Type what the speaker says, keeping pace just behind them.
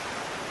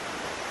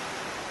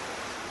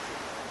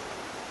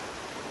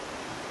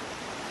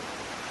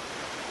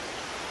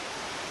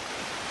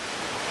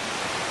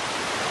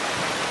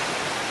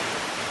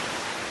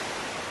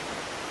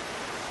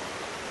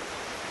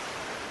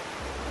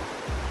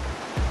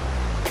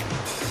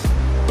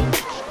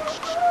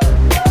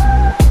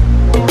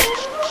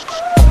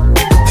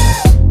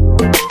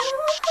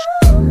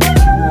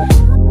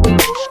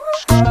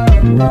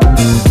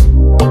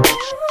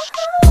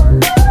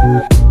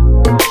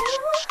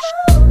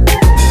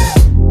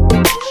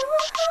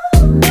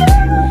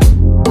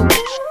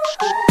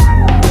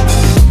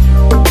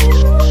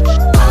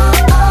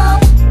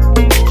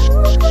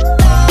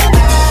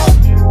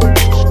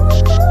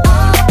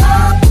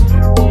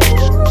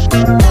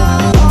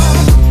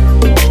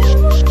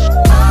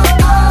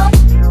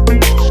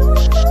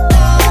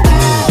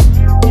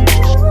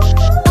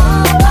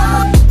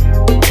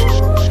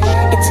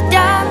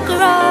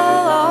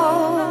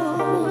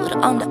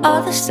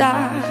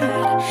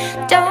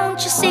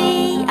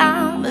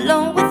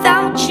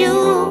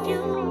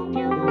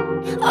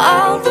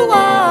All the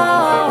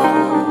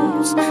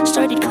walls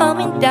started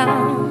coming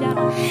down.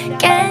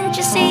 Can't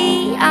you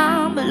see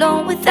I'm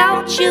alone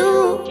without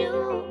you?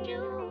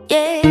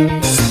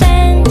 Yeah,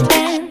 spend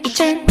an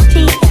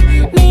eternity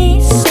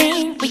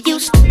missing we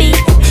used to be.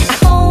 I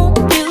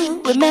hope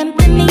you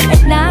remember me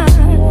at night.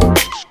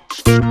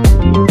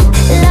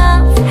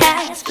 Love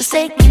has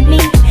forsaken me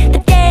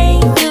the day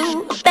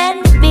you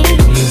abandoned me.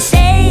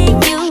 Say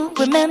you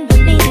remember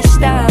me this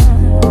time.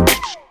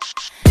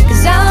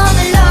 'Cause I'm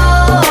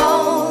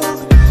alone,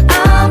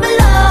 I'm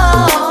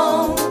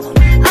alone,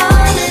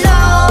 I'm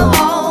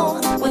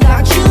alone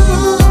without you.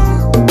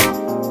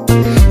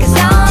 'Cause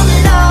I'm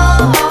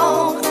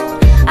alone,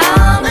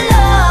 I'm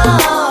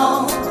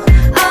alone,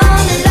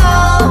 I'm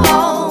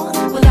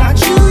alone without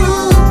you.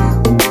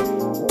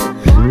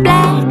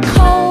 Black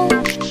hole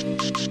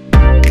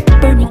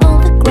burning on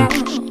the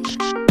ground.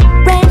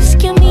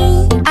 Rescue me,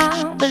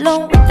 I'm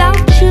alone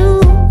without you.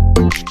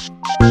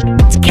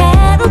 It's a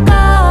cattle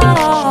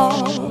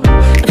call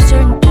of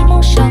certain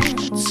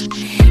emotions.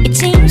 It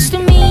seems to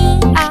me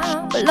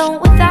I'm alone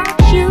without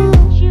you.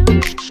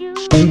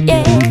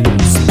 Yeah,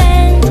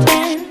 spend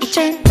an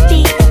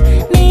eternity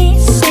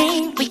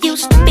missing we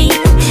used to be.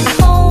 I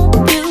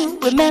hope you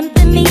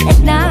remember me at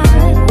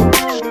night.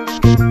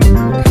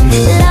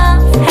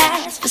 Love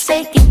has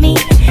forsaken me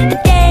the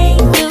day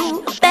you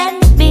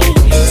abandoned me.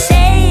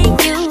 Say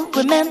you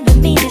remember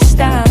me this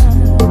time.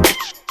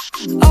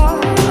 Oh,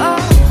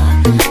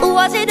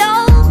 was it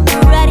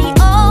already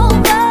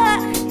over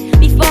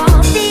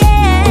before the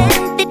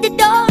end? Did the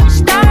door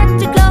start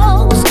to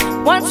close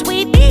once we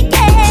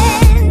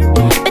began?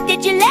 But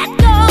did you let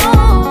go?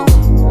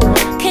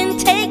 Can't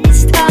take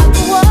this type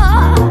of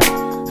war.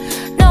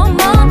 No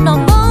more, no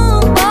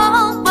more,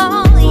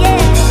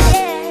 yeah.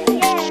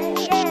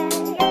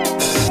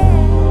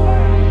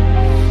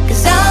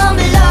 'Cause I'm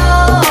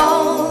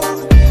alone,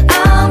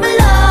 I'm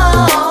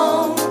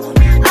alone,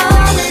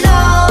 I'm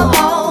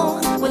alone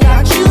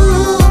without you.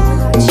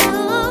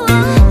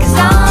 'Cause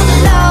I'm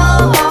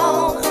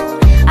alone,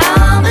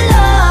 I'm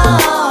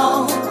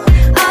alone,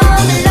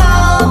 I'm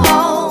alone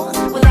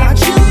without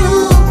you.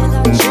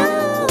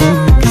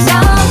 'Cause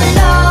I'm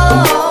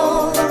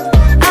alone,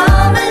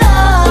 I'm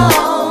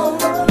alone,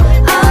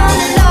 I'm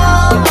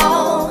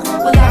alone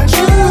without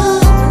you.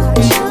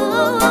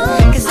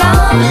 'Cause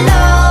I'm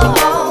alone,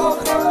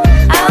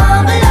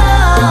 I'm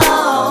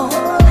alone,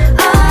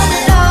 I'm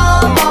alone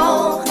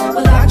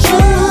without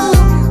you.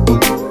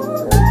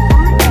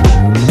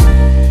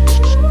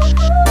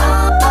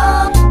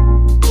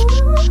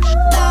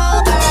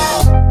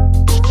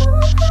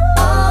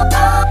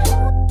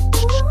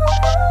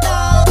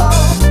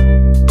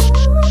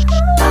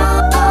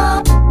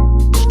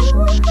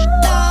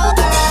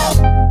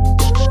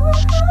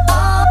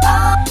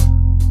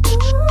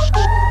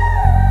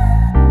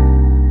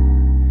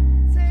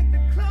 Take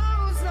the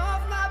clothes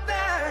off my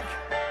back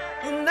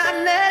and I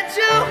let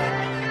you.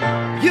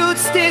 You'd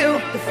steal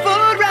the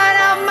food right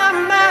out my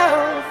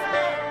mouth,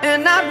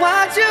 and I'd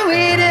watch you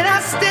eat it. I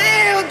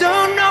still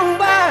don't know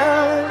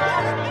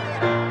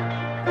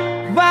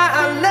why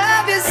I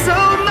love you so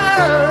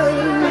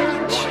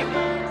much.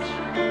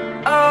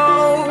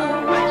 Oh,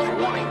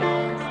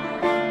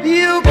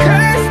 you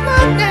curse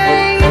my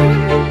name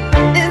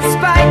in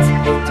spite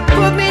to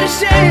put me to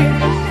shame.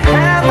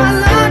 Have my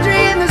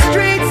laundry in the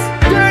streets,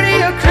 dirty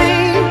or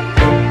clean.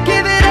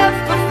 Give it up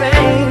for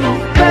fame,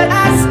 but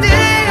I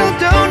still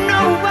don't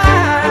know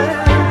why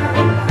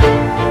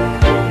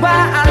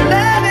I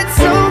love it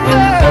so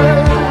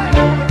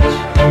much.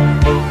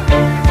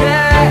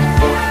 Yeah.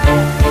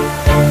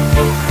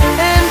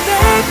 And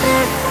baby,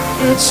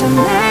 it's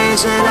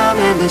amazing I'm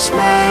in this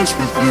place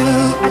with you.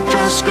 I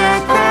just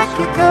can't crack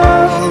the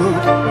code.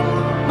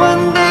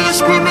 One day you're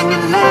screaming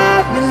and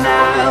love me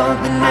loud,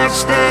 the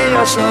next day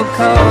you're so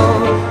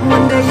cold.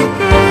 One day you're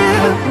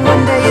here,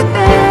 one day you're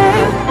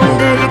there, one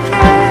day you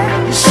care.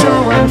 You're so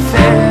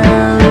unfair.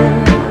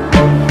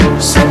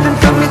 Sipping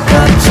from your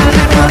cup till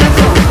it running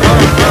over.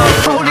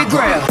 Holy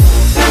grail.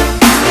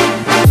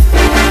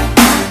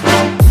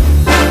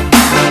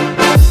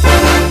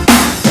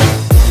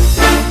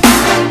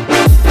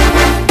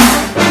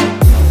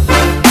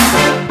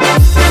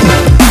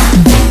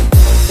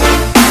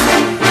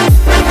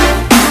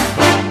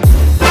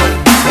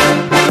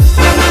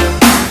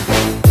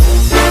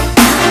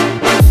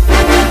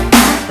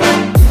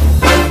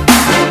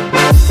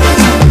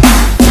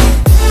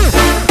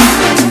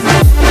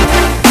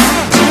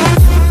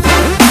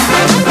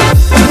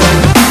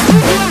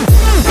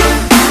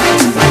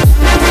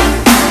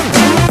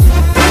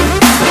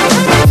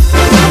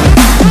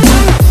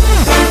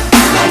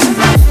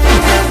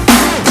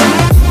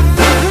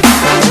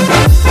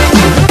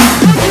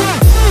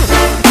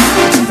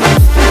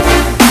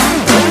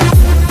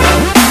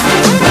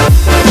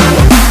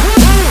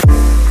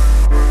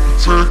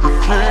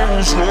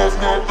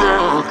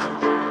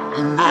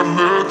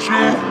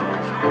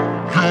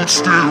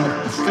 Steal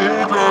the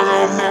food right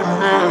out my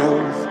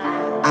mouth,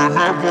 and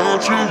I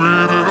want you in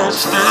it. I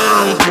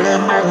still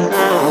don't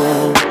know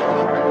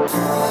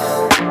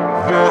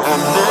why I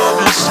love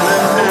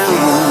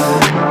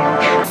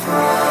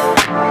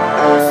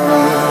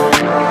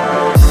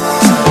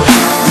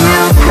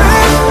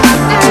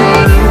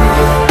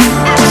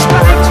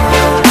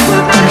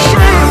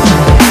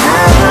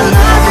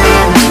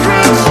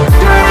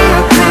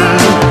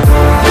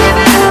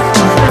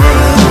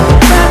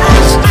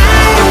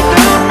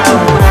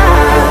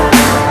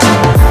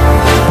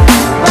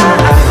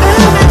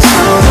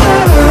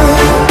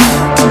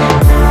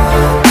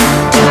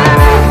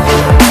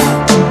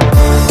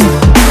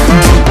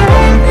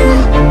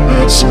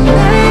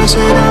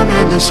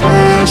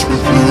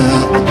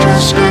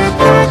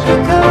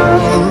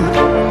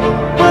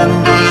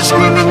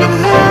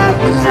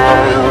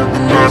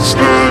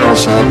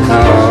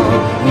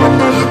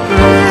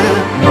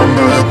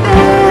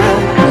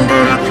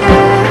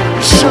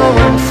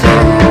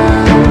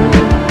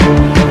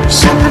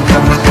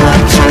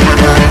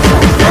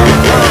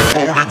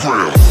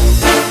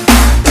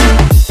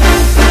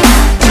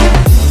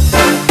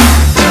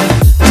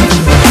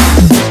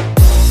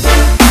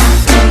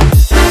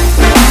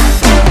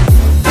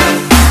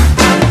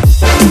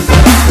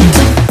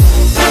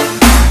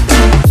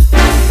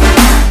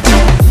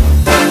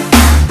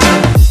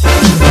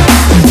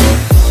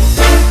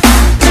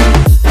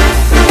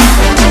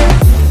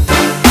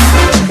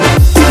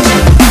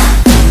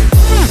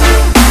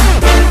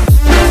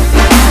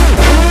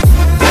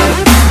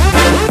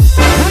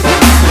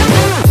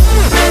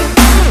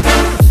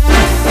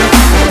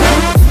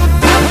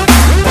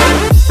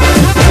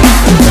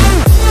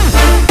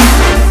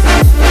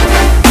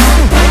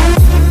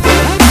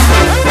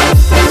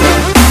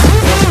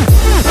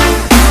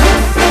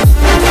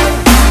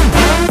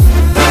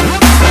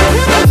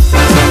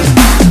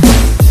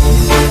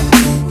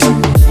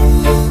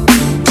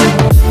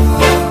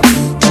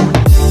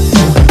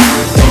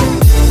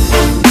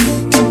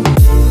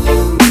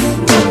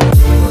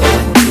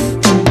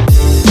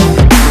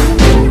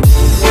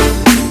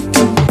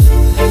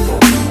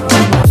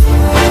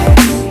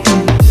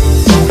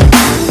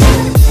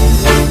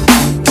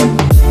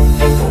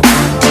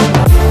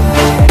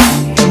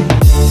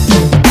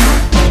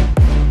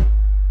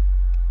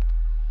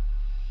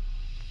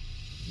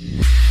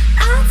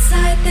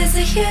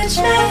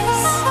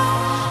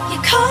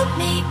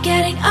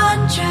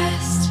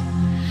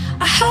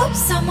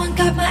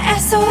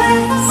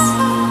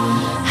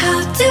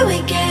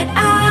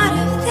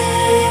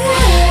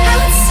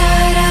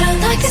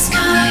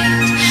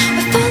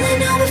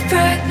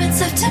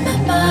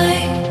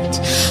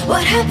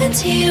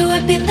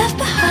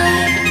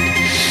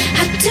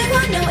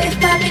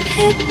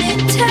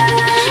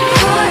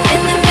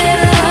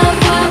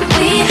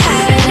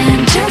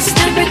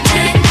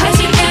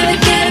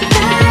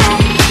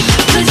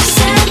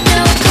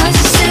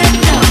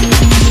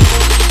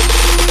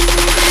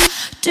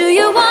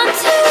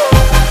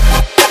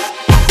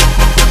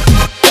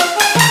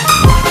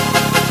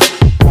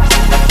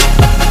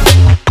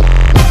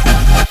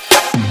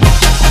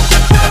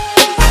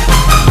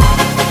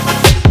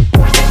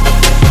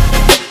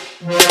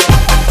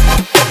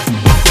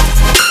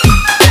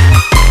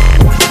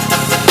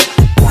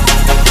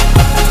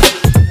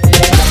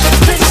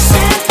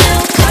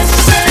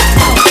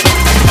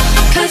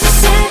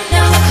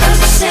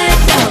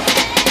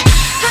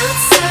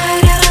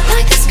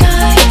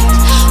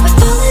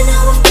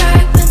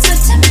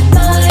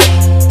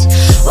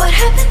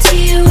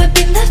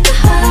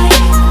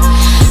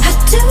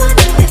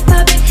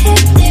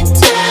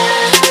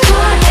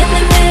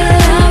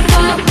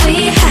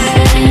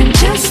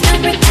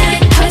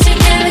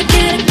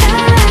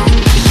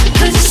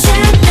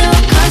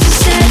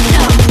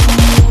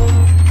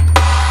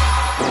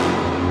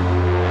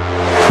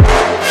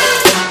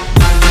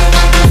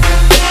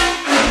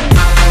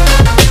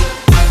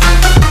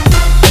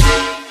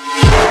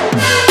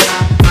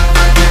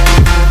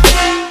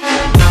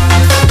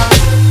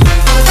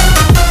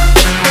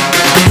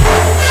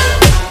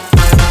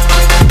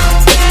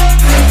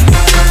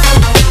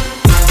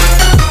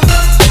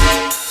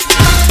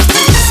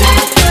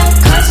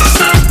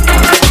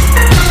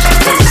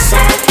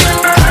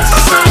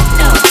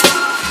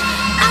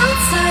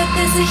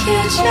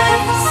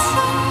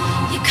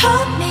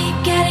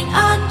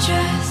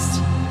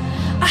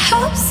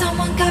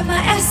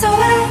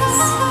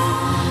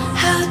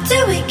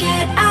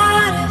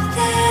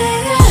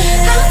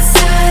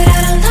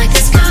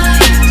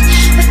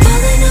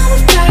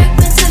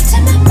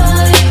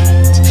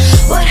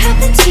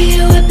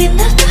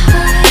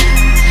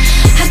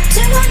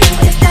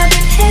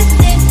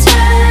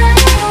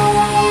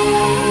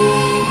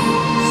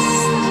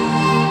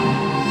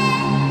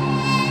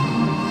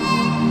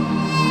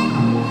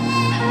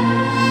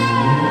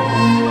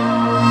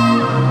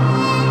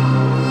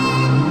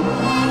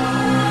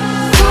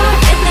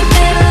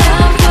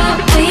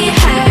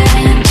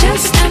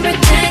Just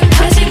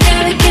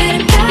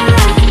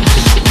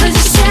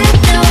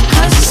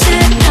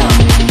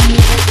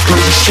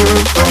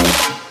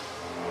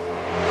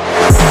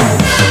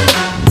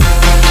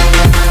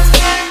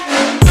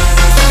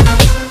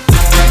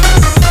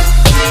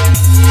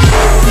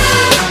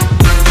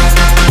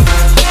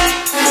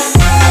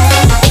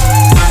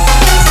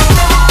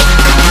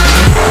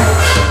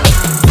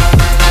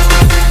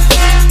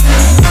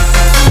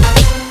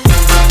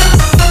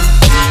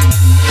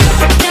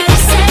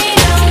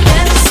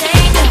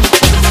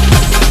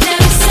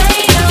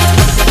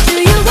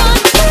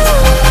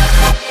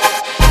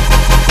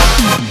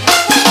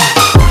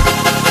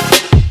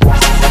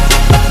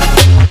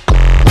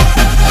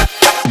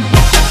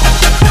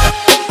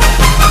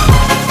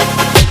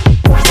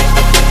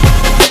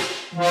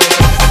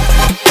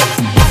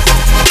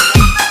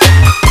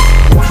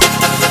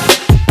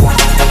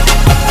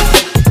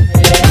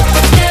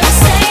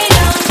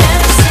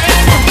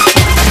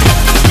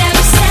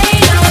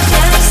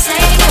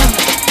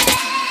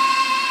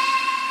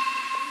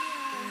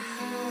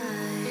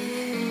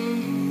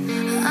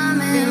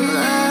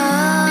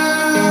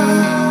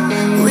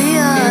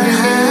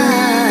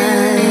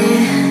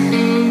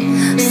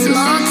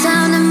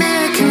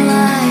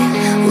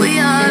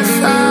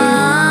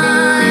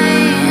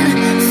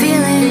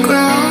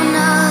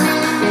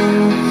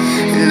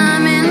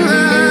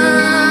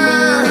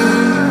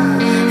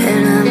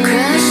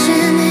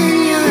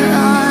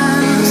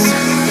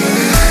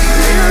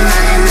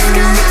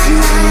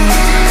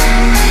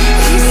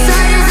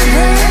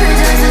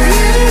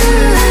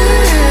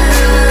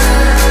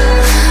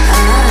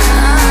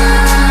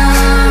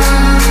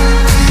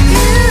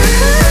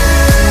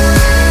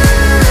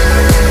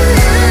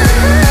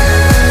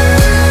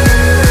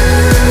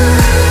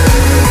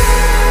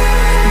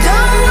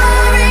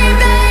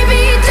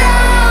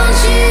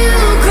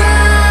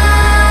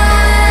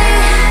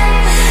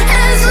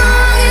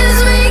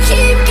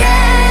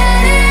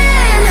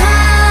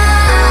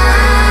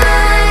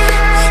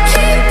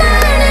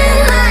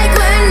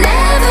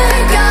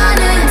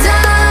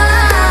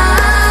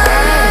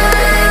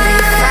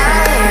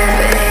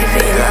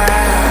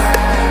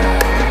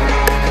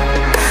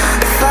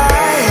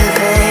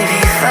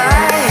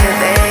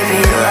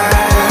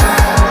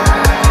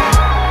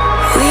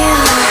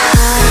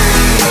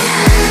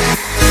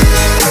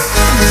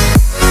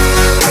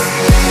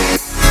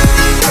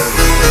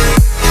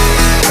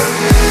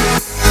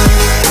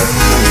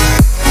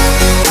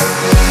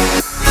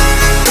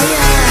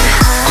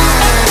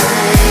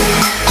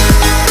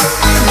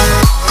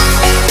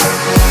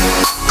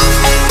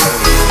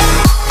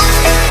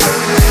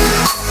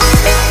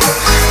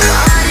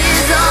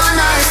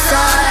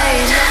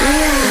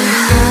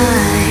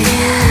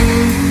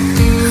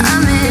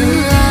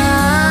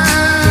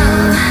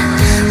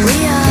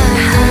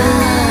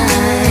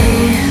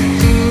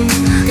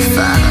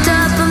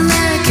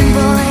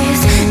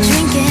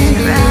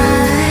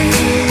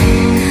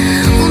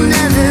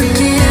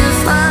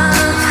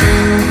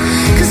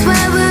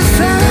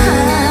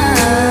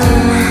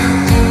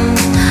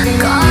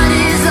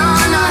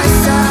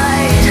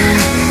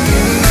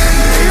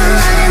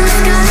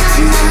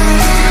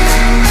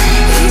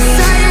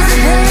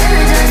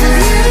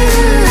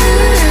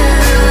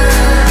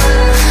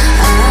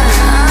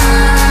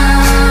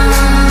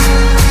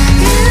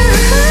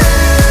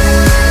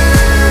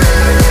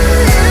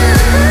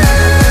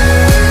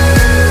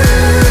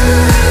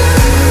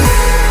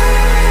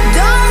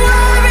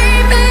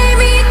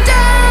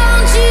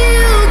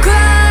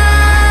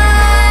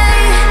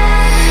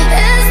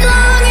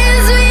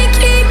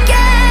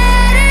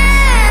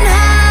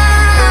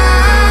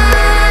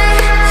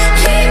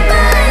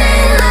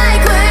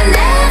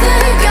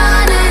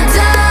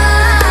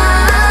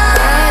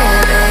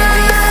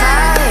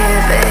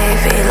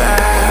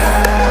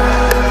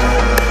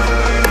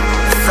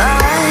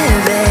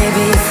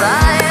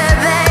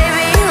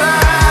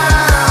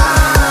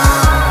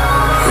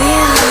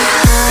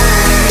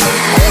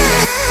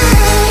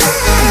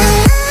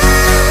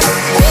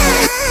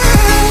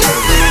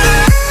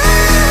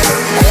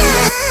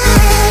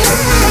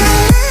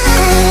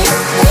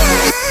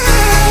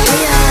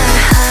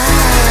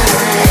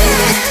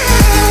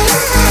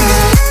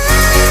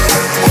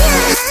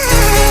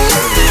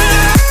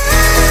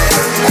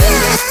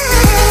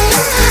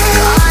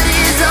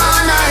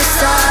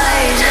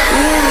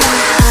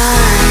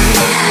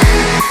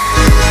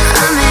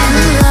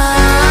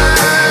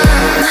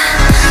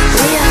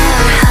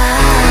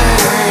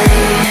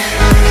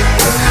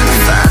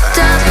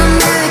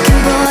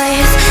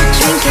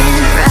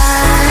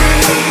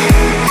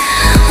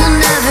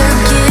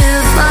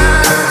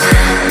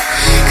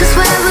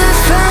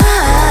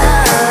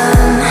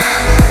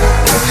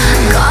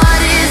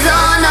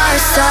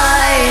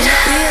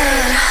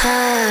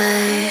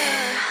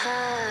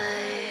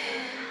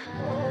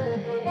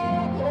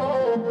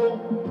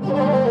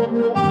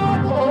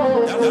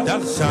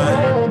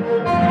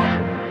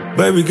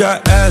Baby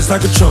got ass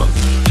like a trunk.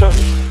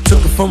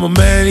 Took it from a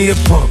man, he a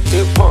punk.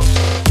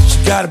 She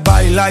got a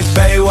body like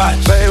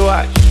Baywatch.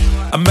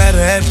 I met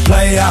her at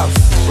Playhouse.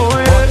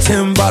 Bought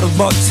 10 bottles,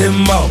 bought 10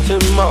 more.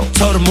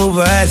 Told her move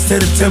her ass to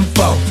the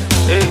tempo.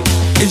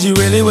 Is you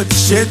really with the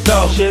shit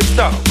though?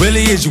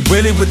 Really, is you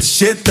really with the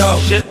shit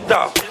though?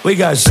 We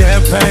got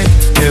champagne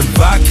and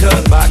vodka.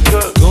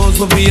 Goons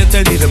with me if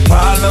they need a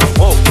problem.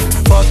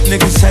 Fuck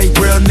niggas, hate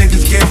real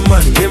niggas, get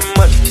money.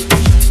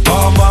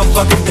 All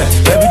motherfucking day.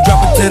 Baby,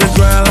 drop it to the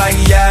ground like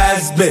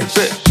yes, bitch.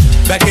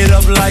 Back it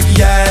up like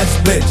yes,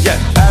 bitch.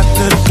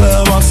 After the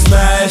club, I'm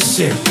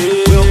smashing.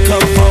 We'll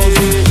come home,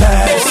 we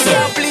pass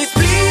it. Please,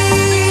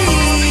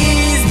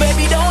 please,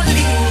 baby, don't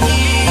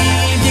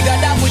leave. You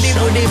got that booty,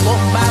 boom,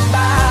 bye,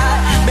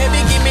 bye.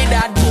 Baby, give me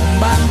that boom,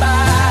 bye,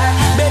 bye.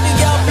 Baby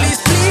girl, please,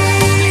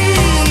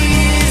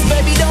 please,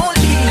 baby, don't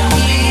leave.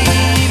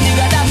 You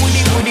got that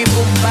booty,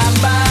 boom, bye,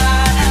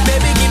 bye.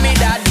 Baby, give me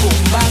that boom,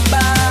 bye,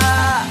 bye.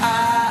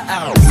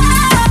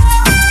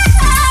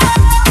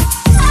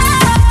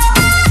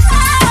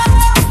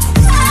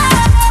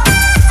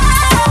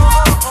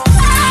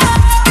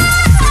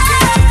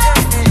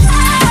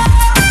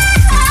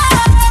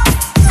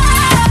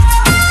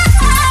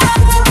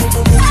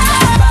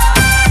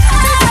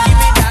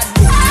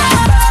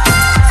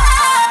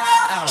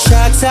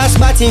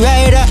 Spotty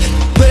rider,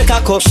 break a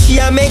cup. She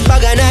a make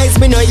bag of nice,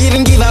 me no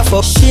even give a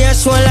fuck. She a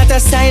show a lot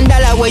of sign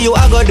dollar where you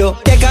a go do.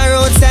 Take her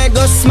outside,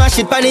 go smash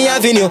it on the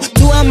avenue.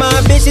 Two of my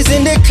bitches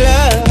in the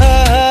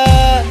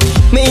club.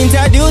 Me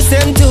introduce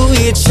them to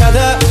each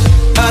other.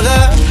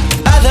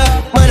 Other,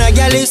 man a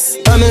gal is,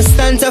 I'm in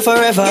stanza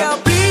forever. Girl,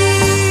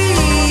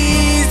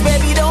 please,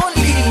 baby, don't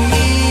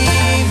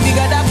leave. You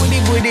got that booty,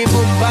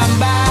 boom, bam,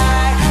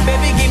 bye.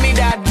 Baby, give me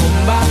that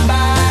boom, bam,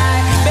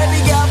 bye. Baby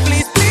girl,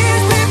 please,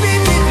 please,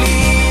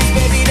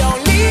 baby,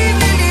 don't leave.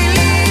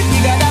 You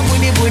got that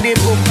booty,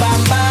 boom,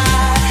 bam,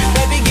 bye.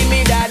 Baby, give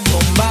me that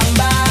boom, bam,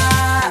 bye.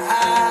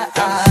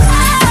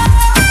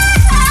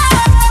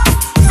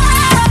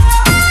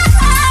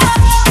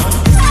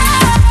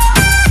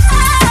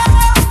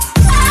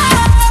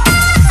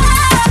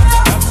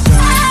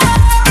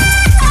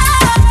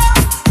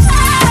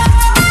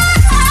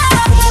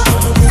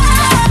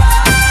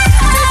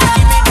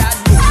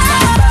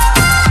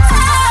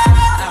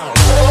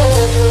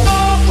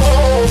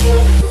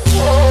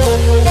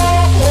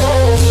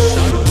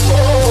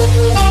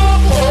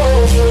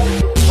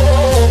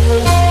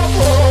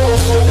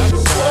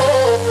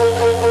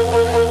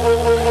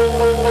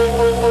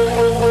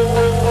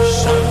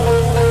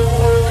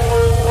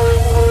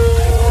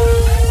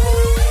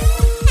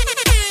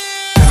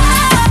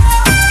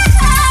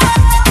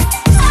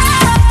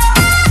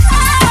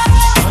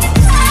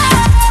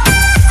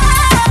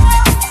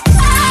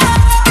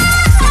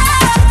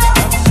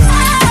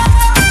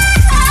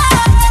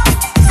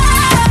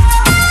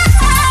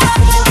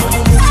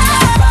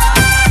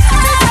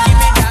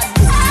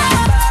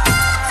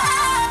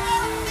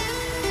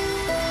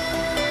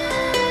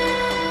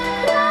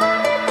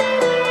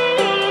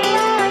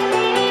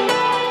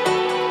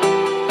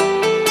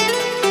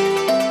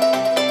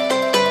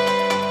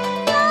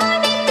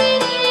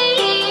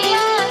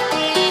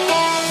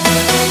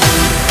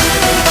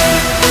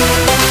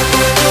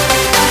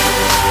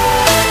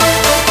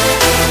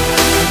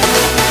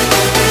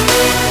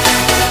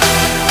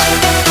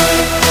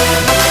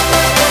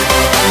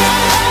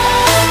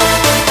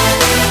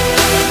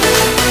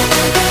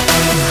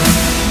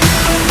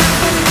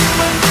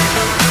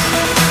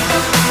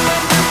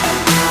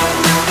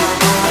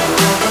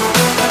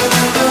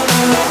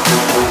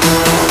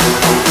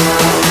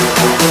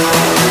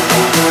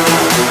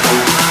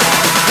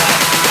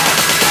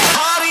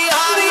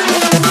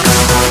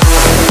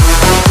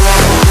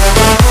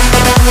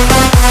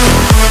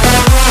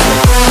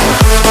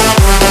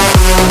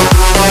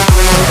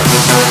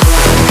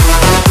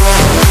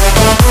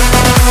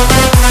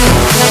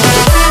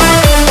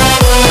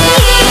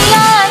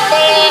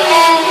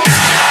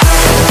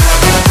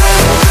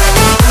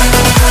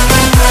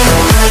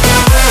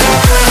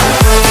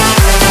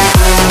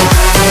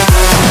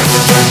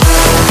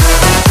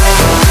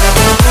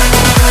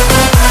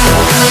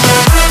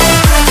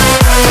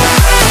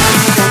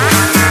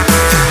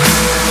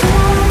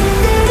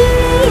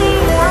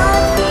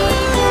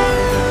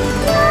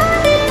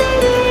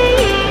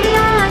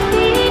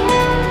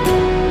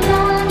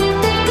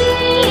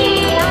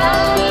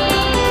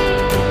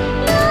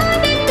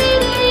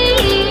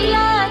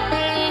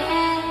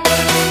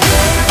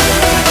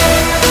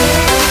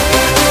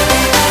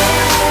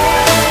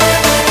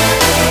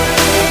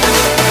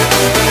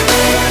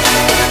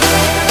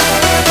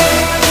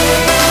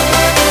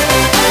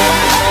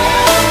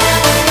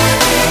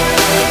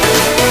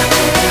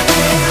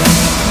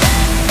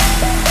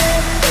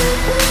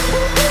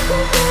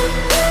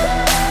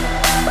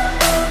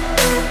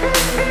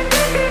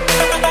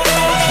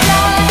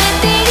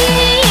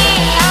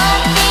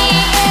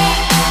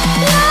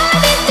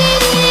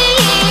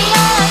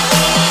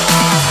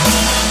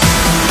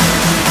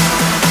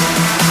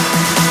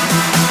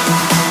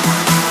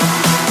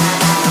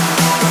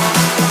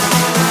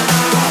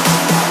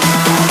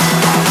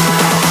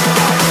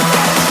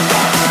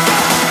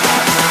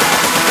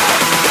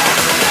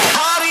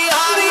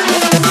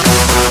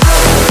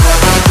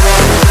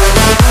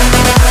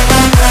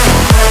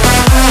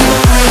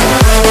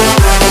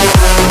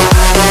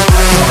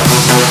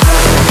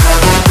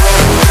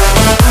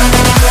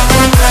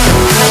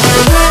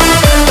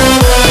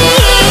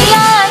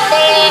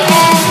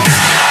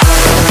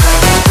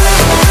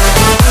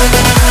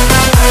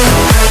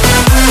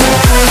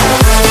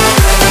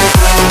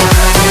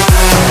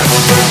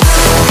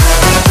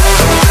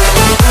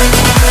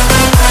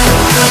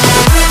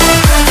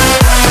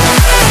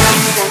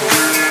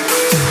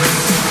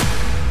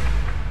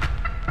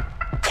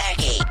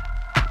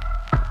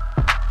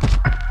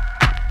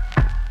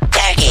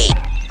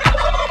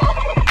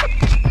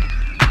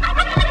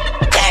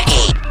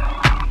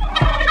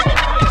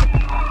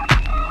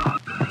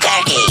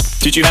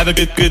 Did you have a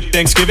good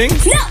Thanksgiving?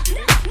 No.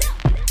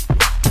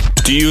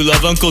 Do you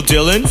love Uncle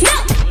Dylan?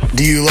 No.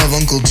 Do you love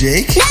Uncle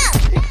Jake?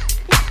 No.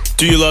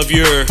 Do you love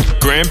your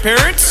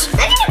grandparents? I'm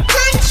gonna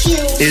punch you.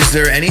 Is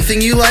there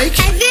anything you like?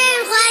 I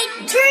very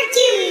like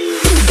turkey.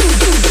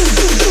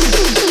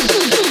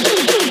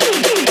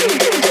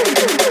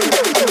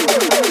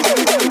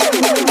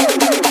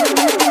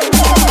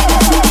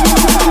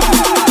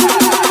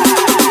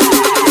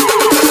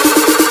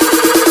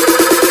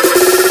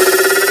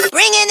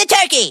 Bring in the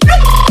turkey.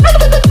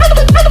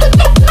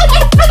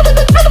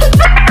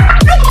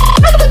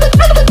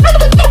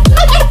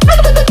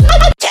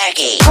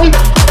 Turkey.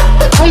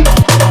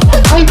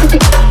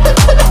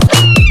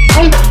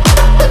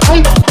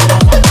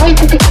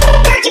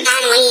 Turkey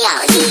on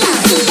wheels.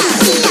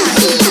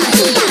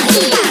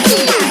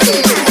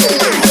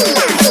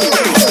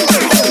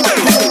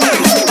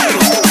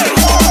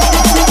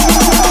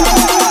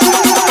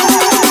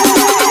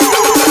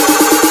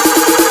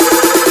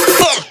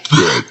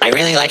 I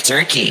really like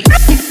turkey.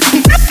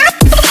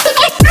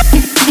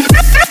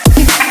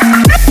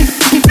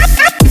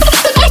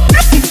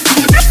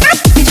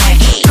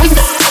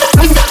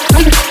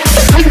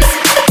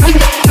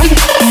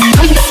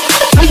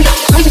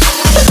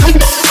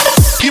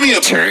 Give me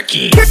a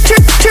Turkey. Turkey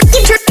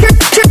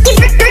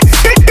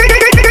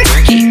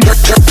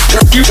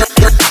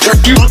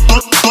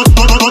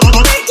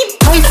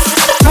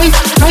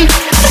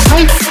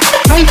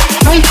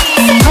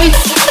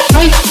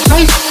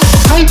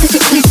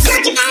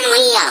on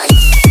wheels.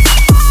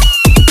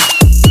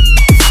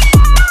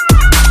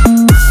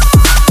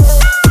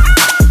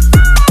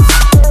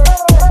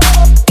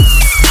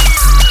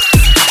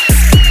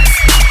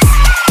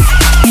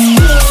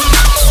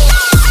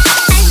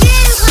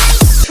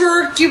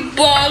 Turkey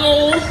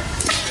bottle.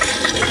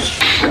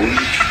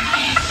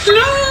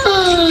 No,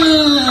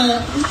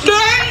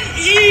 don't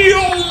eat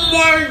all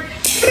my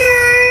teeth.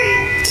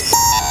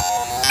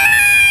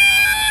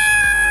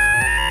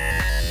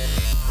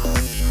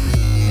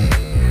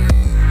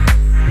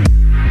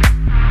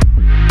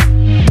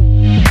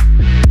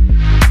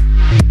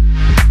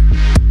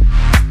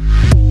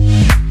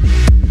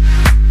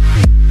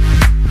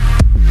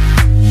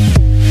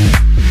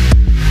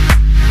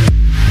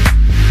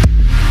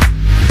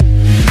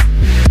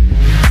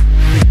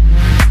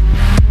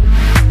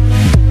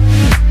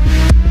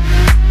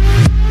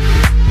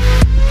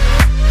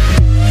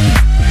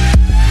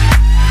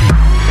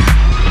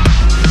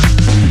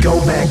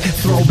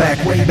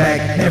 Throwback, way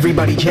back,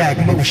 everybody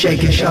jack, move,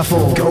 shake and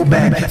shuffle. Go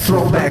back,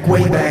 throwback,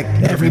 way back,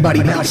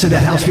 everybody bounce to the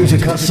house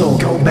music hustle.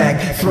 Go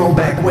back,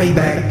 throwback, way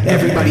back,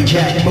 everybody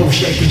jack, move,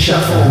 shake and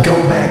shuffle. Go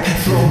back,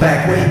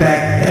 throwback, way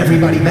back,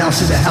 everybody bounce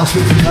to the house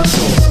music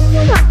hustle.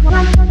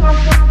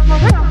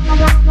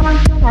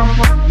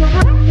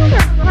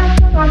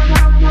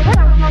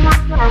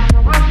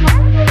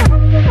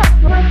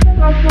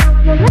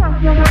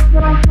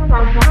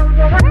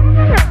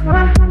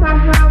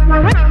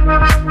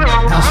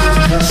 House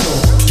music hustle,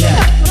 yeah.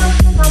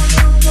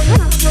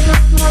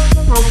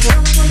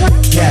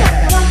 Yeah.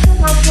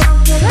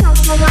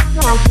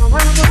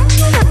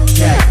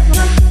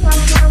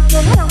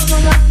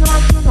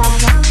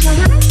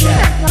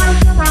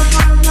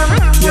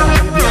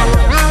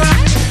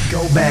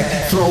 Go back,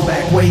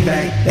 throwback, way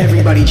back,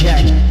 everybody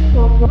jack.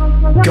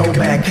 Go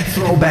back,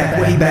 throwback,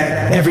 way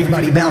back,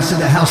 everybody bounce to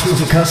the house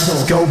music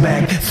hustle. Go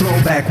back,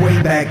 throwback,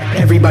 way back,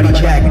 everybody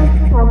jack.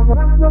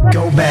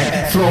 Go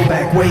back,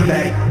 throwback, way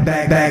back,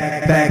 back.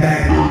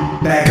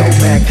 Go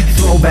back,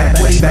 throwback,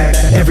 way back,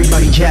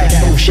 everybody jack,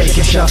 move, shake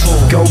and shuffle.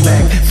 Go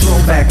back,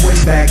 throwback, way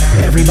back,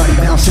 everybody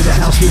bounce to the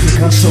house music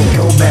hustle.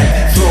 Go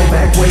back,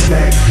 throwback, way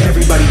back,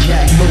 everybody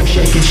jack, move,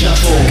 shake and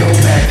shuffle. Go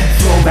back,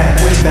 throwback,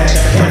 way back,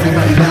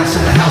 everybody bounce to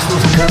the house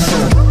music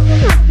hustle.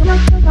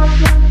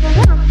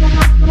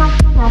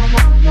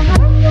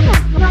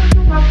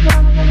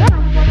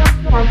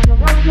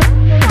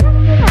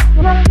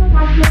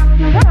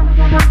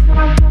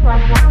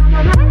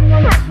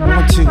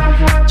 One, two,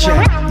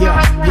 check, yeah,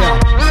 yeah.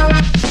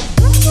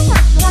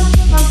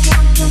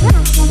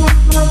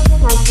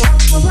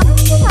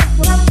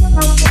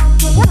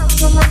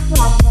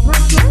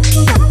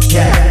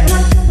 Yeah.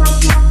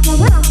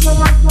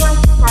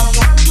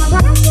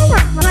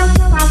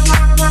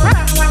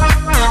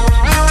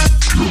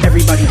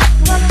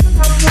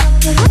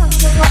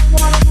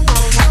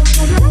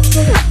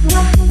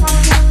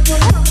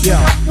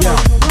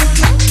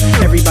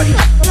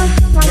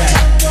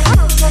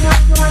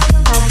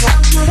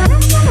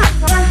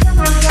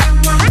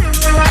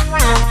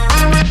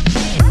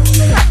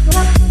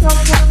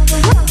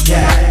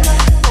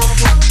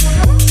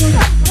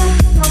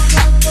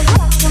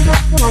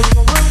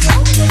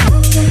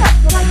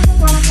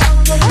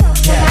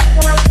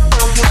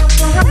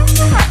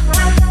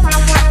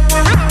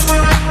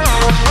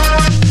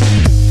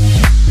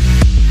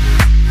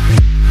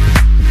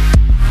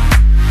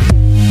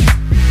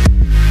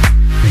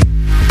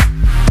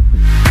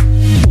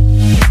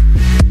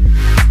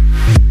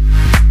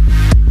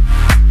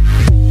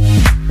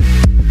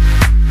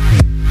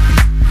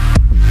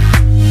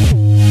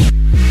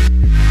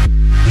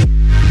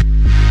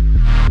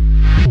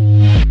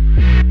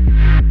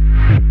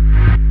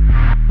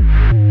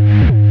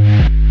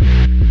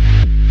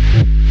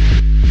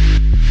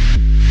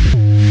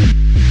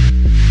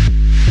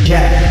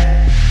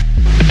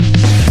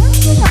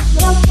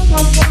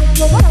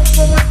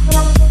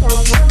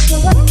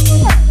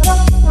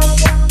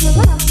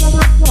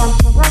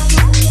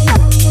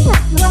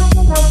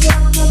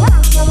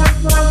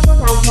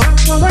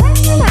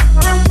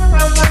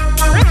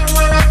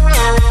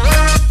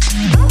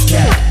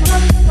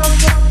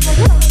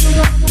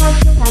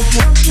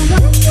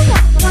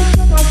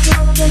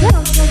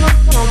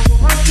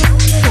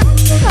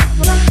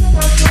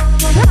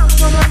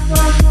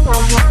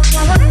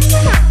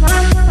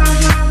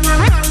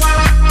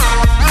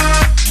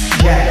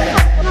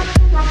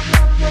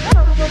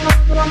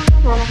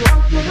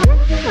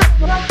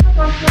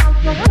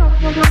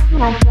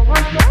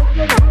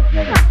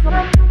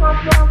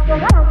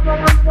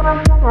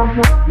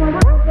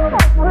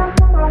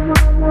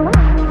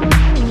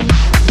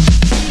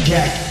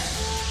 Jack.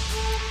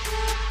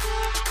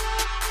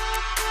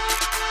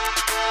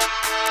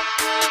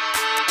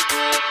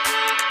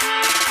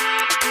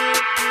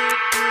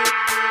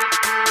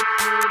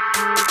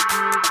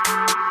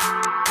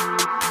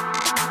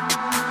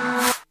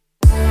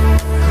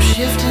 I'm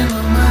shifting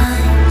my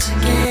mind to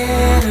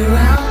get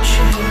around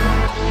you.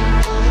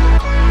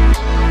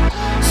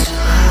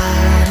 Still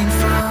hiding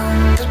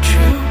from the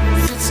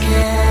truth, it's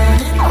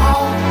getting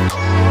old.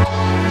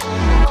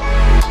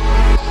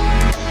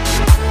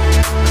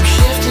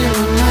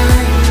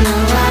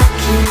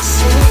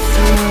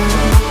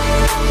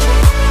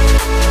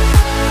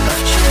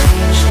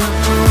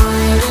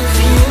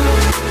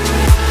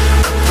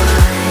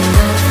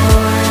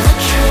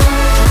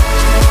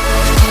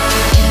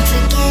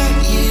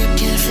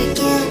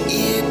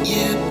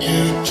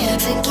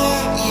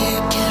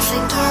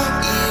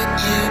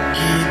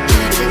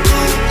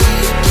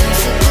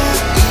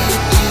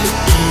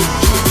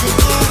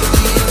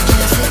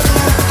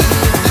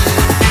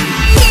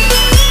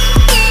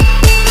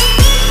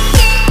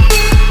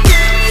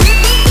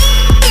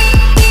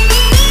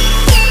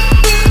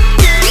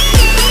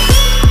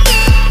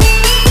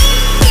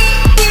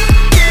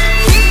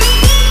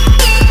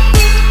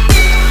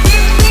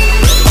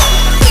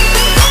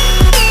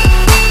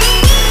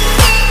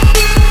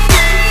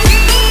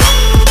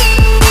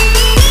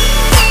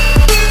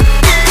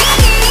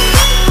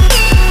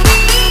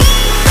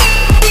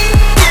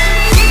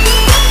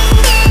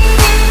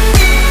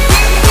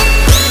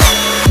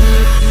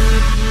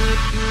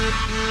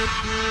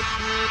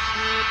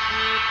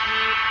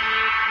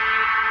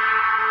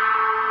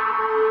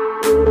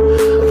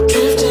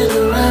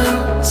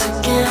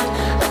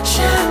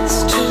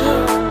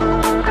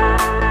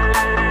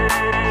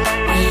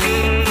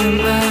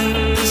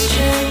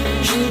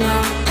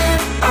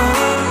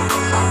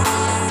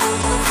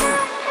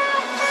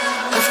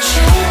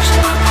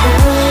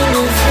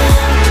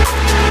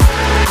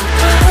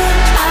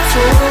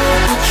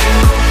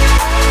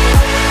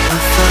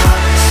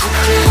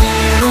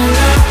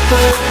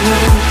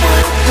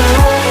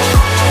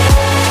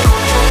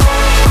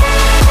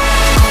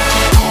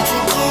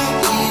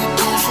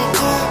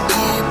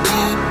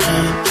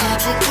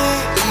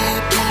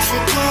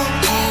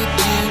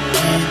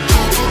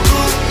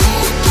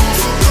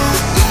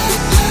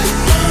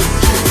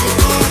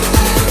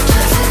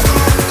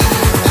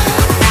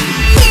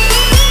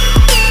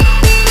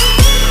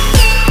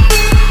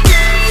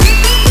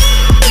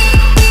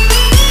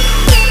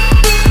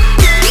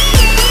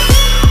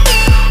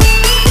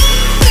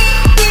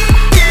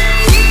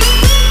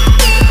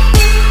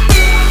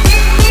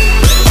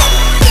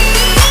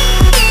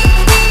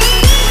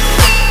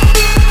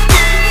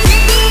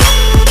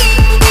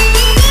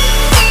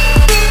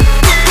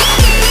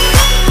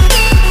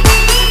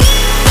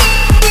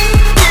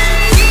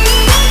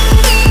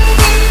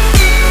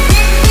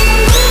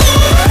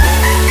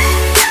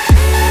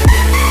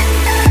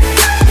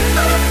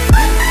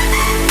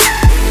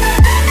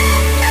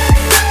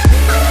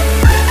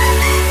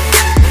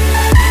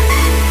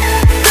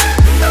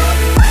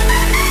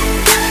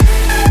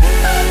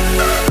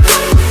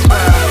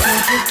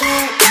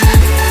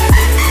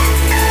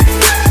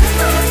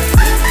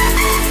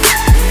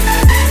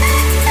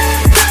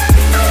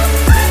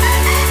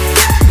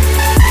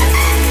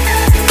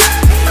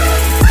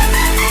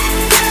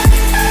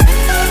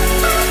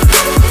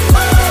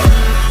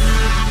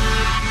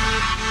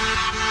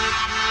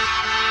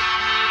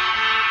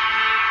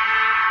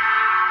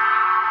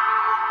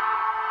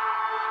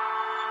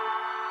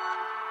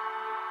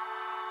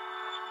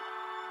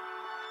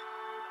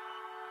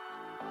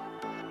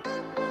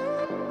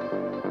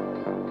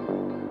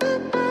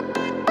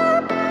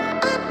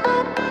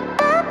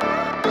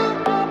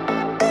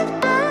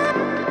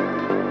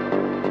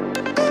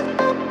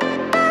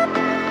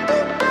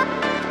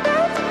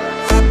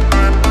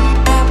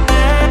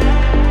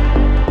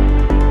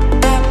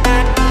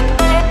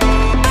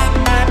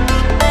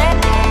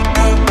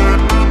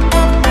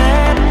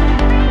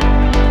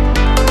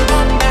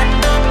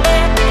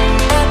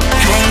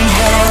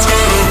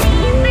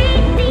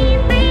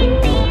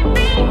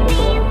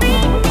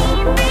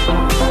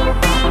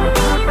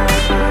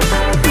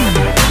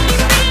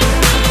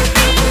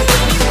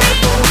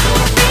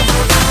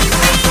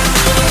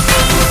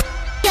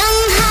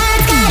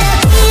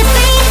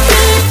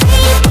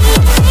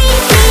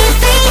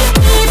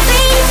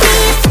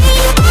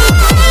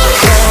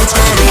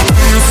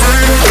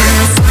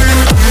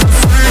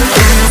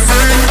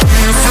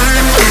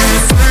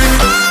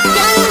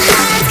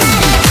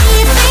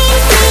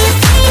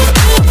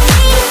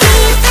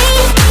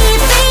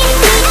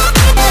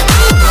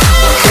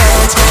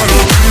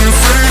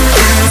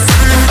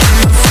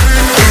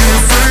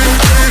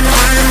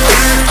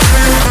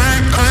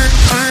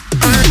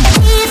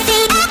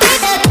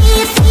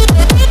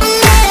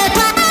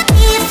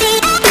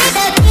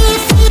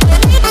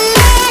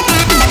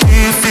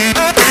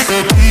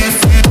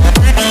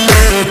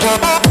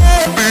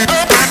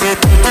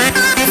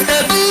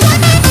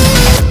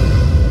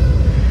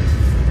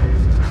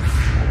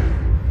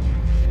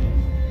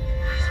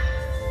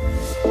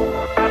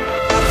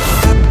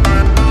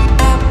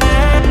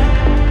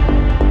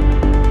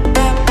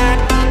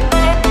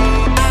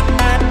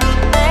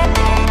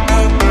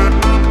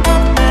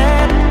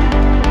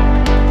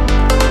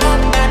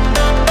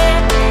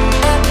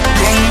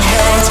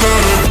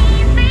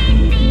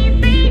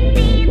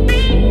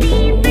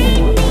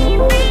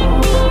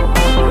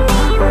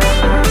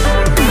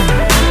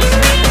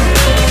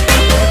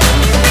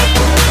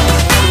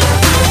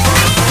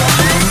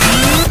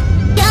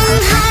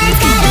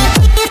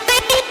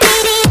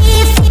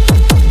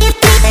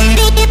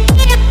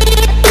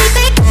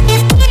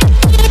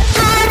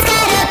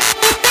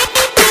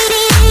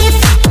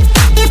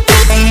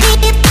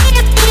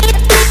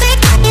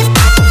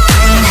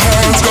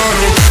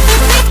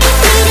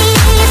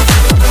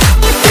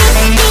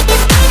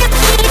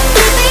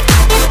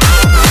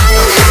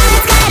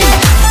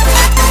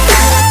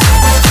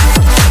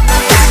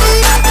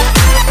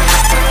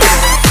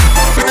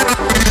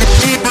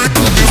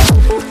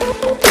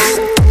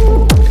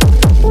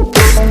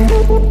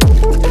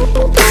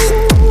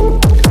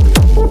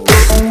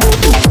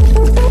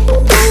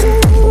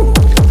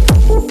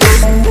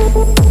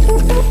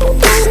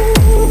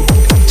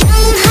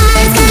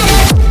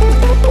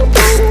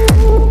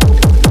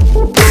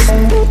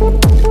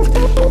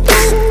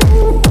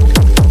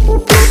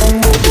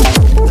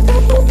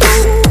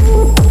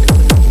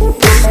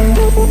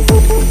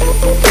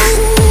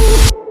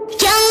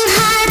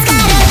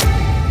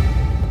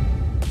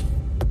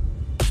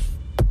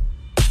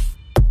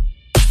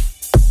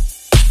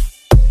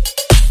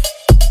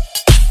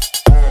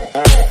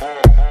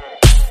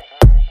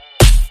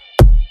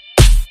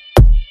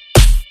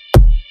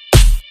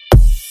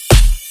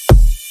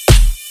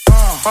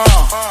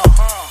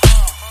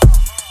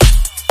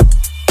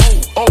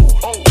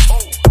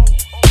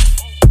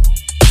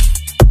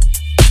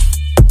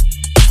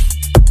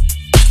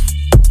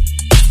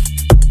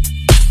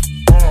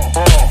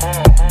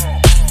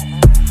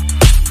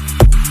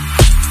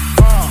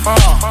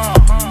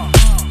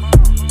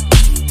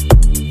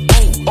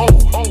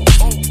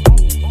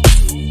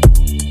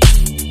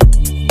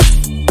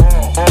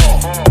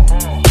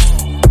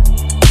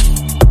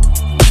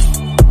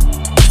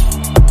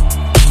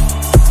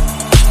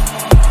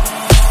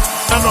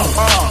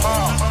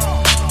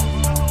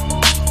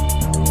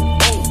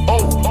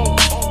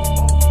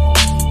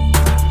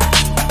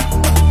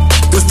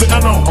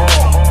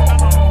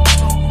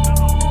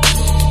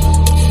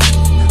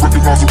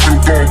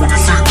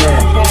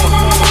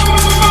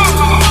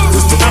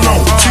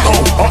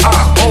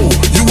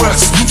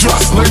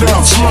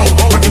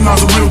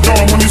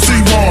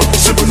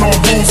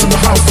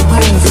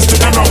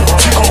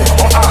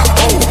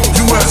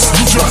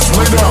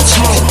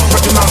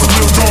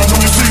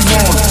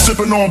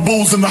 On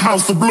booze in the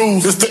house of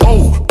blues. It's the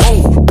O.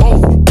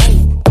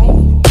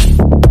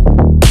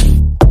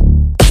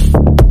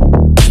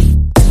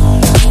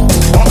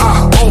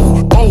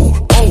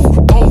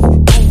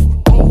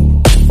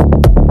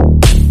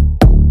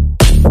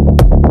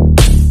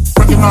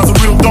 Recognize a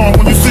real dawn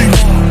when you see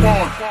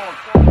one.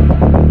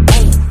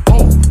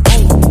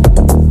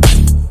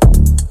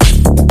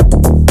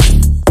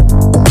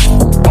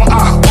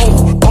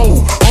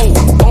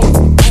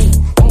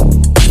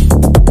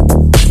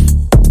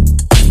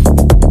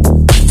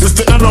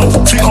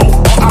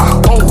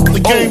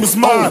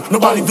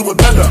 Nobody do it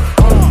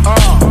better.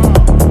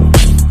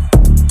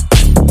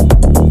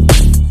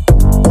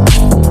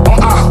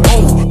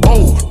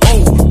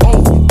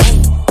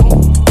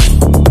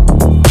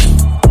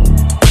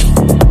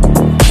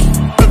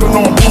 Living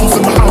on blues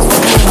in the house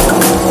of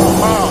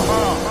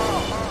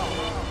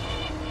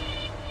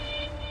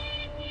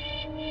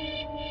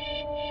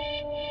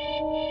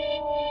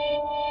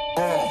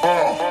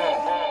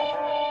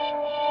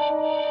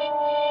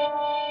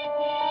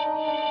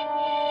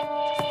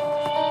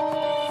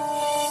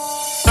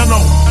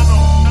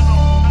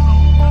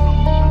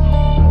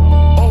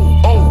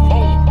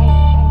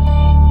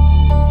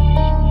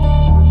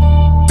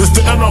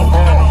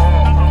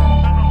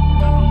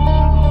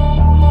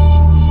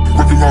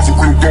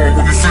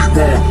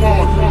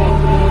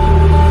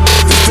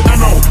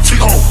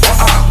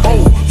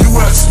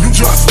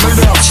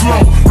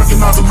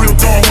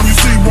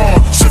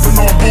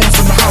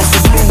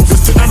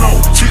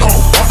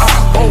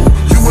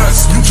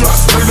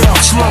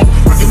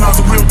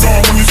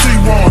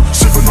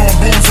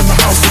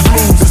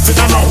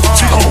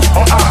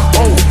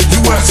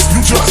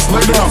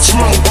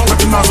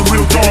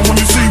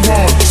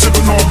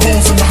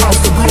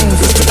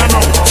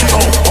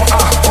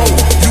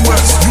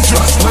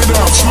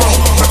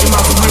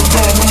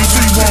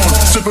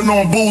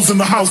on booze in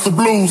the house of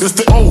blues. It's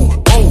the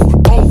O.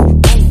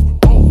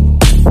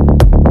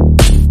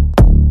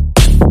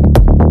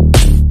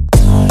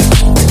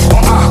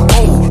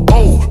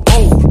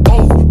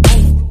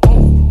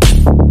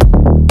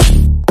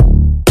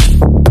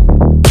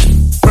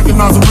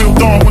 Recognize a real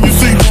dawn when you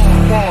see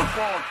one.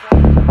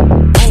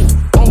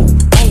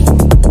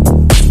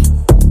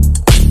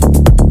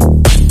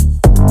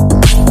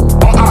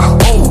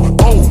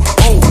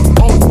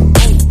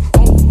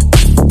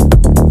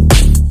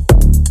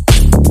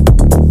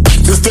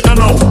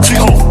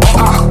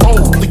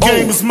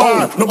 It's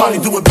mine, nobody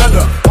do it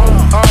better.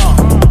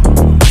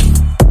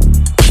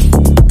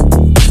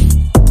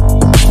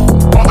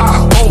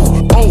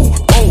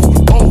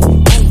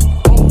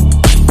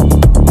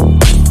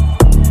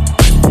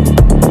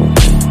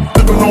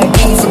 Living on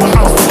booze in the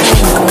house of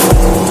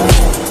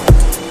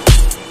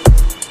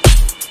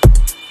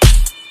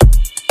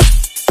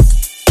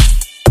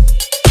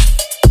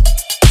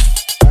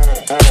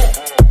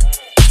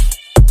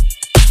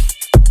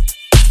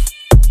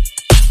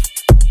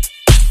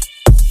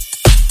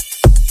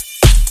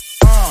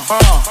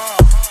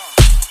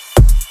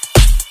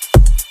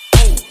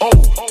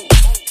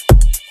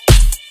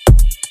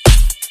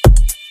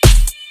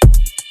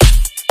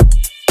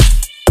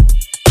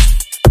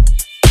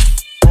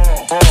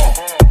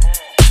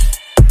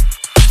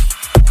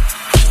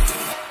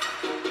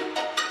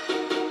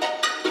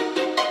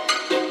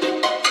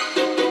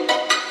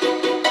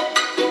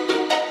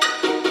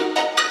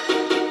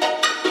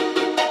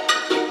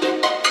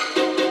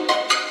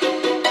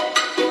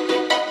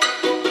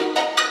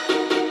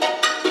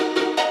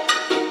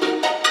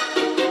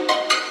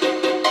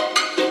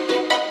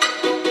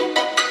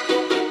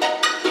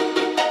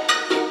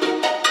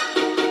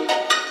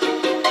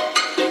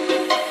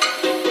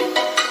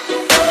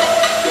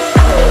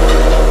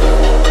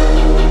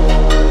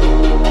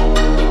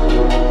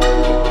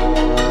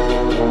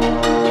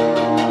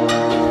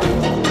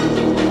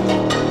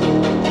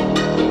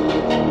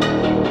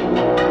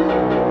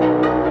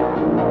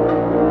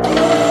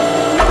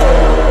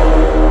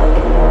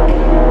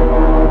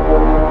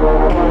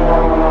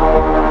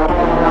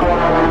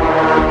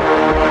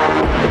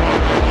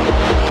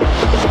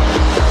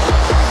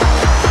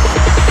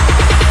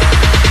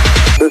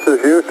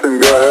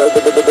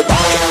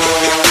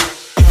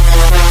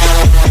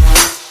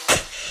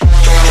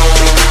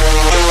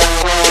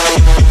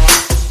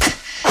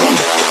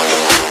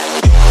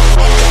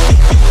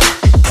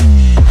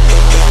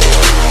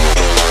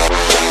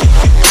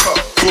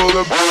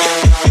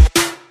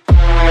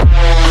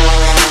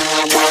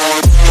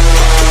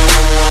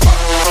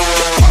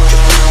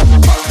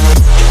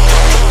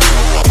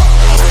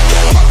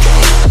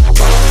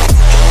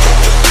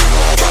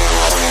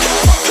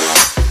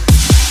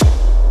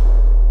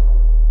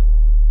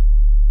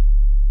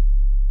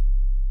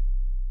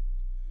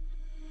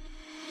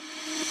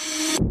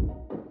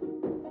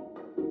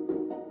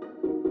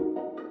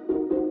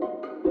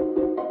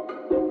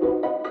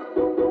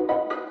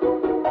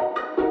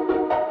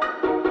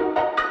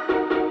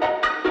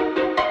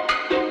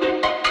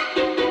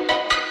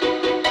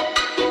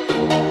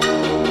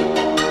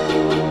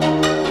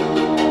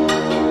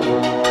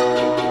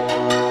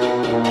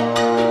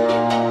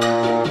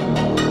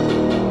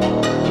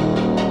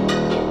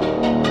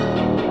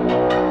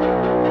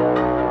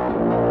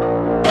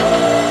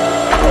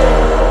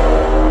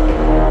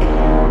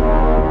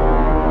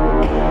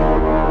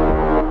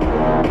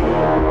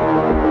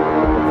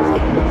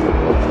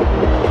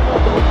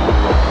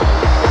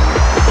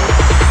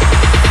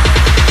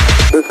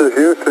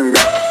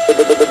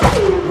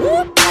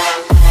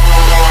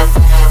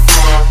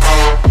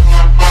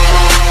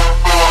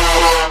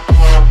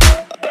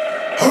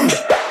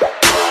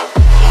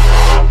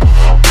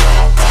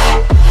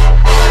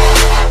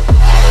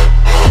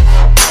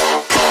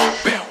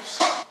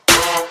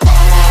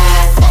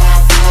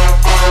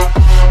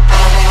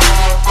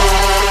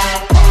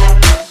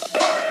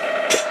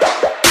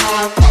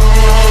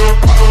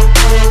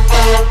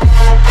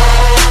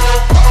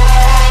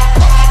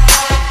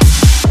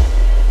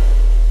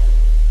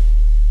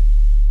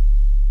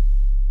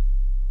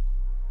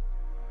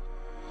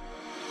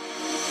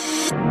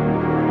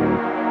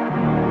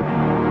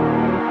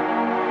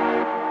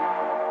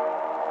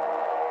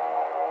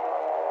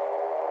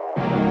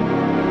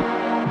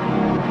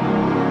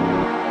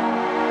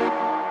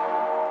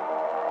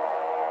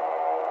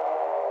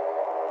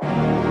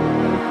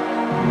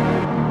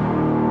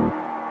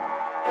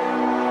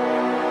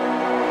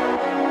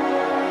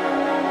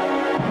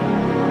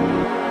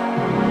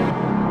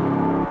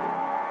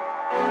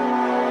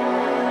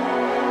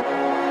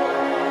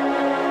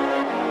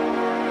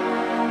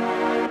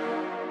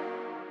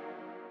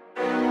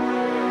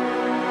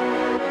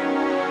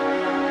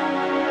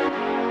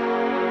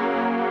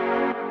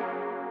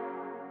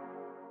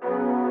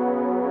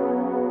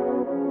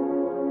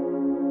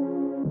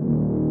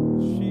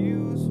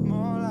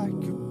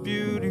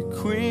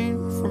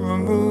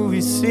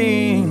be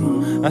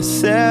seen. I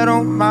said,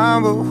 don't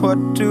mind, but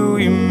what do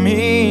you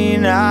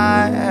mean?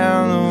 I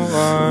am the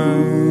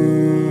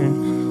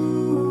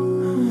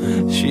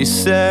one. She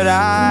said,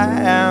 I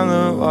am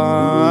the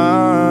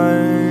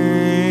one.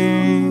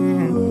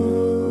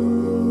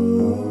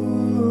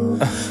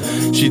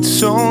 She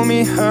told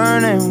me her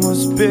name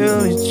was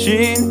Billie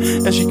Jean,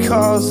 and she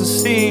caused a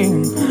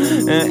scene,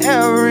 and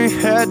every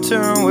head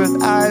turned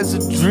with eyes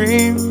that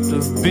dreamed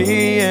of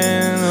being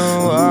the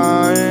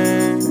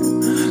one.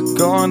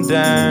 Go and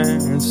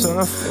dance on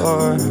the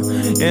floor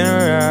in a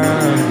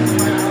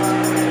round.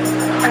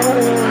 I don't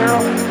even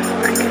know.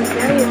 I can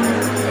tell you.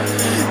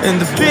 And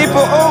the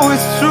people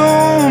always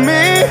told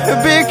me,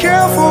 be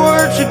careful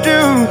what you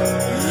do,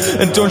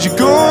 and don't you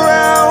go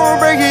around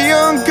breaking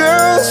young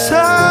girls'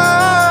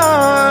 hearts.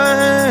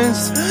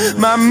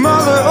 My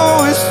mother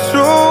always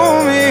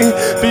told me,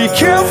 be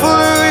careful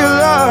who you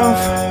love,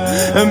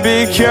 and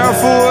be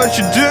careful what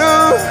you do,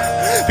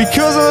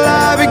 because a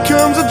lie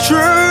becomes a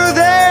truth.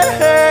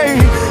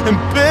 And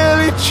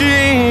Billie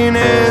Jean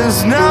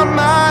is not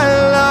my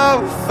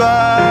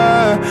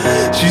lover.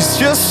 She's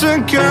just a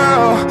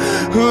girl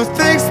who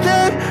thinks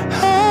that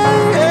I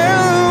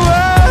am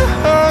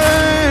the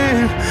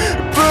one.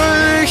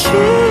 But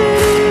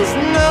he's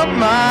not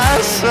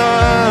my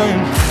son.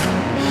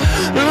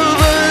 But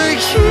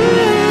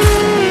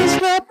he's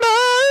not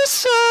my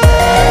son.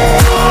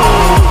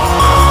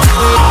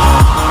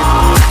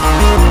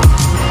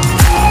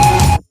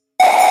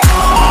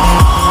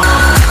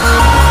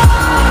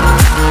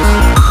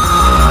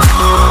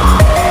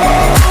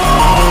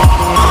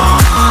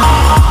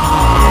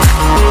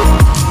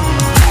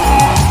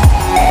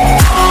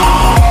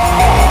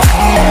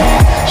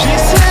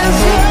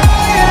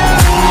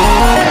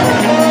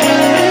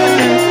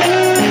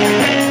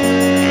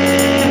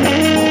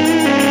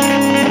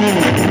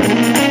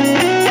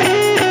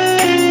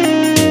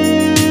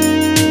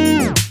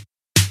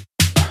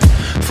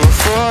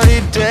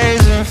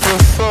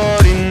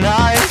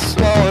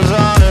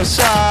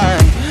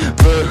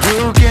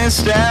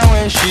 Stand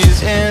when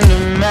she's in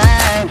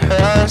demand,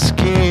 her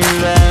schemes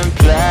and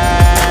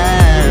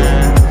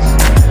plans.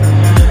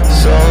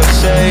 So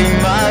take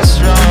my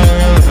strong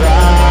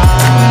advice,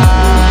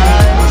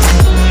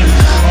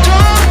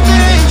 don't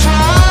think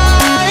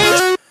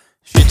twice.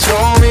 She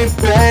told me,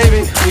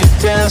 baby, we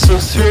danced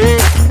for three,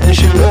 and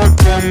she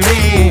looked at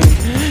me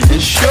and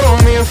showed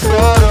me a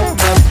photo.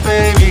 My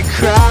baby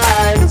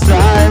cried, his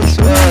eyes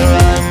were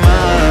like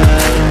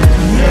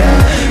mine.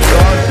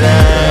 Go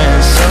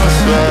dance on the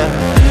floor.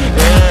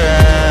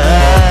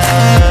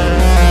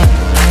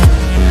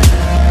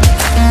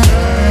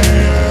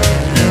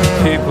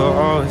 People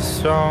always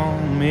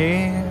told me,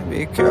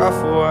 be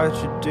careful what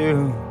you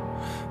do,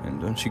 and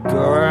don't you go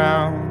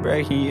around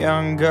breaking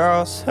young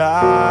girls'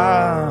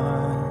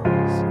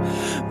 hearts.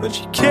 But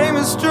she came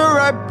and stood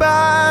right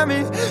by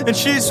me, and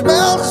she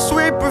smelled a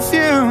sweet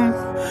perfume,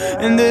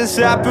 and this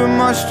happened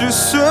much too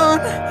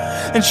soon,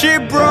 and she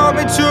brought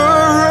me to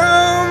her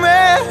room.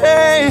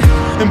 Hey,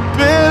 and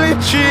Billie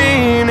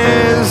Jean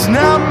is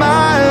not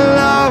my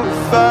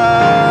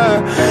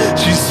lover.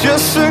 She's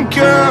just a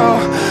girl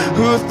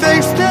who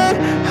thinks that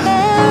I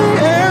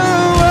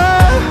am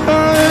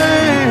one.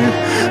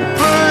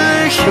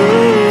 But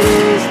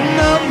he's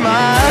not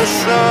my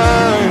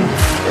son.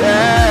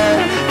 Yeah,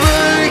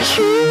 but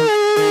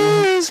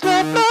he's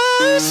not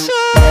my son.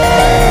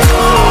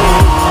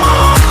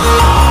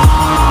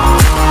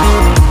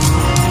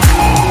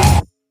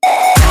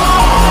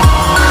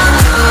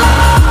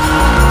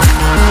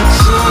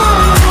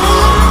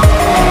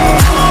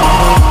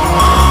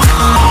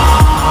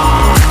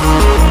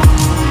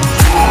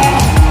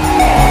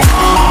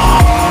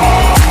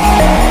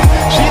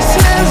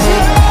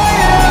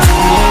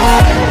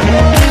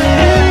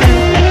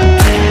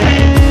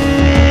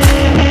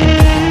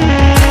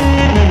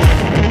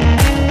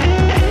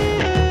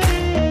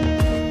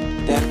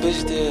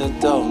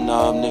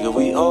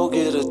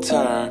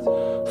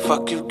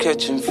 Fuck you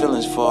catching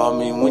feelings for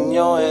me when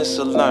your ass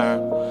will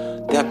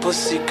learn. That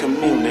pussy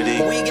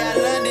community. We got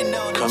London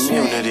on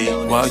community.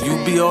 While you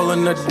be all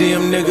in that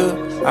damn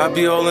nigga, I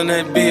be all in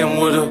that BM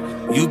with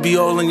her. You be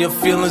all in your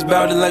feelings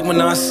about it like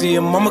when I see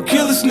him. I'ma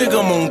kill this nigga,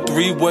 I'm on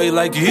three-way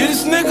like you hear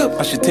this nigga.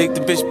 I should take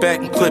the bitch back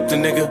and clip the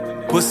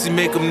nigga. Pussy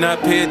make him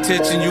not pay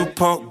attention, you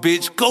punk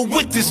bitch. Go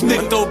with this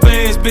nigga. Throw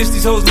bands, bitch,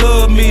 these hoes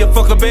love me. I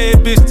fuck a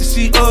bad bitch that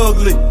she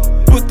ugly.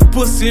 Put the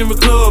pussy in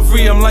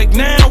recovery. I'm like,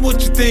 now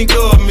what you think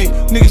of me?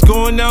 Niggas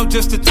going out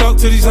just to talk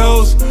to these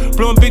hoes,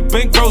 blowing big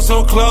bank rolls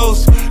on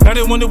clothes. Now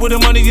they wonder where the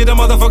money, get the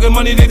motherfucking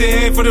money that they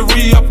had for the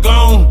re-up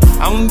gone.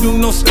 I don't do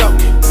no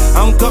stalking,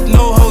 I don't cup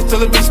no hoes, tell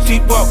the bitch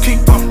keep up, keep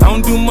up. I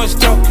don't do much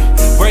talking,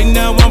 right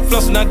now I'm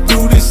flossing, I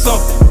do this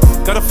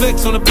often. Got a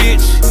flex on the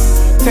bitch,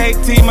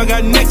 tag team, I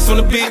got necks on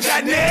the bitch.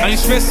 I ain't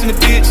stressing the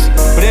bitch,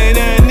 but every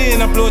now and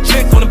then I blow a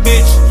check on the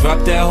bitch.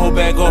 Drop that whole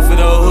bag off of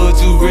the hood,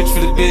 too rich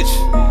for the bitch.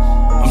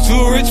 I'm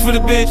too rich for the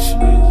bitch,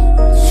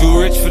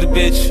 too rich for the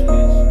bitch.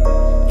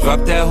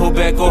 Drop that hoe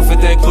back off at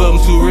that club,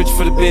 I'm too rich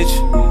for the bitch.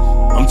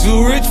 I'm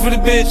too rich for the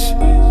bitch,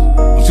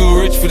 I'm too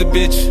rich for the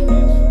bitch.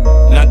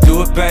 Now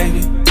do it,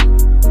 baby.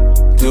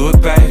 Do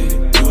it, baby.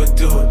 Do it,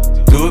 do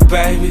it. Do it,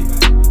 baby.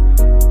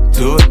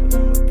 Do it.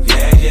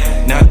 Yeah,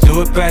 yeah. Now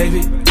do it,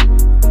 baby.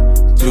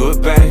 Do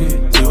it,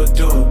 baby. Do it,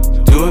 do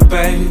it. Do it,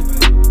 baby.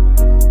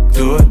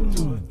 Do it.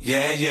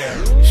 Yeah,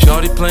 yeah.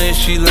 Shorty playing,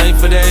 she lame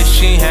for that.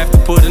 She ain't have to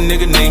put a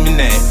nigga name in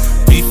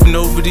that. Beefing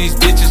over these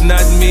bitches,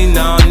 not me.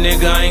 Nah,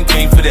 nigga, I ain't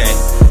came for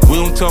that. We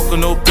don't talk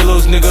on no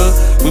pillows,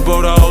 nigga. We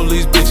brought all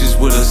these bitches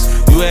with us.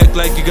 You act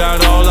like you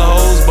got all the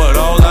hoes, but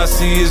all I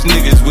see is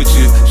niggas with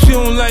you. She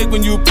don't like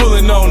when you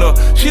pulling on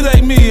her. She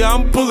like me,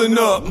 I'm pulling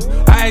up.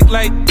 I act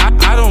like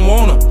I don't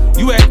want her.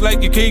 You act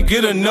like you can't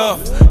get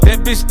enough. That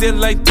bitch that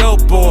like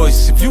dope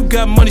boys. If you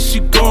got money, she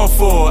going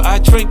for it. I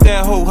drink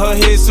that hoe, her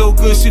head so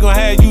good, she gon'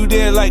 have you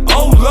there like,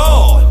 oh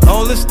Lord.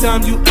 All this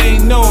time you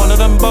ain't knowing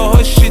nothing about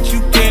her shit you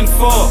can't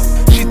afford.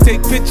 She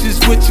take pictures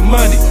with your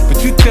money,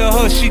 but you tell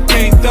her she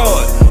can't throw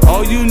it.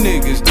 All you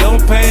niggas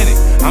don't panic,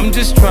 I'm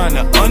just trying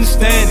to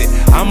understand it.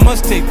 I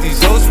must take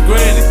these hoes for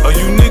granted. Are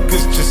you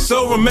niggas just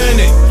so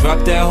romantic?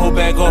 Drop that hoe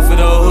back off of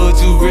the hood,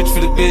 too rich for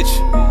the bitch.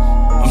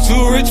 I'm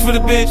too rich for the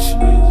bitch.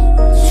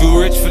 Too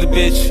rich for the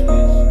bitch.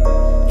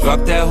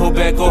 Drop that hoe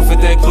back off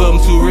at that club,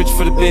 I'm too rich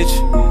for the bitch.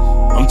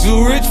 I'm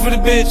too rich for the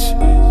bitch.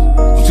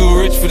 I'm too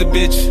rich for the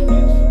bitch.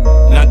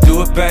 Now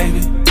do it,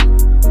 baby.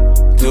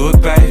 Do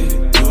it, baby.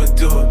 Do it,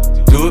 do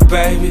it. Do it,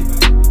 baby.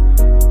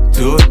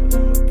 Do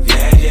it.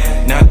 Yeah,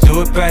 yeah. Now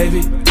do it,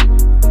 baby.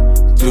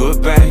 Do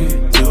it, baby.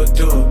 Do it,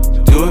 do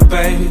it. Do it,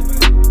 baby.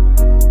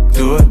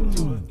 Do it.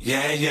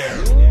 Yeah, yeah.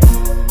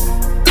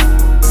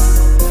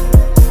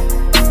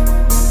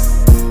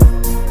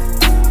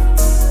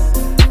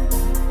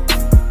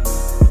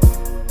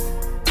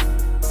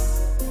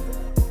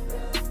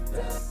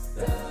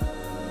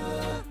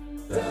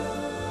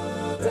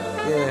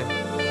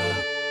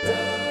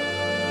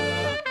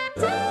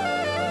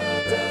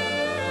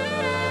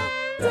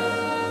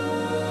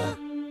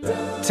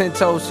 Ten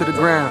toes to the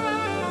ground.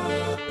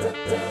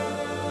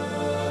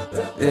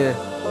 Yeah.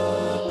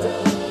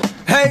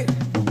 Hey,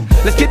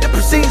 let's get the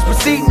proceedings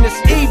proceeding this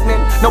evening.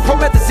 No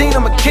promethazine,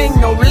 I'm a king,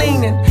 no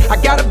leaning.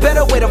 I got a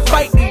better way to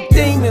fight these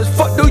demons.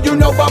 Fuck do you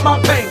know about my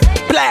pain?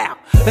 Blah.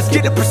 Let's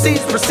get the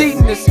proceedings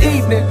proceeding this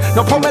evening.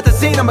 No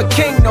promethazine, I'm a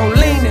king, no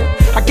leaning.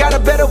 I got a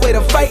better way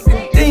to fight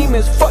these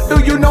demons. Fuck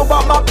do you know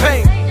about my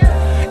pain?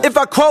 If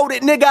I quote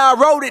it, nigga, I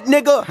wrote it,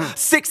 nigga.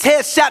 6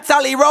 headshots,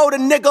 Ollie wrote a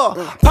nigga.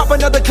 Pop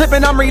another clip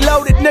and I'm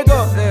reloaded,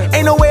 nigga.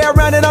 Ain't no way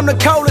around it, I'm the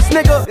coldest,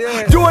 nigga.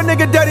 Do a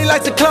nigga dirty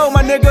like to clone,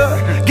 my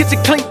nigga. Get you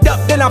cleaned up,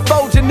 then I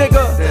fold you,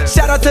 nigga.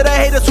 Shout out to the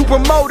haters who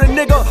promote a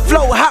nigga.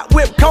 Flow hot,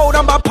 whip cold,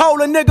 I'm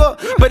bipolar,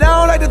 nigga. But I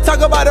don't like to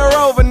talk about a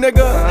rover,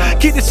 nigga.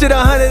 Keep this shit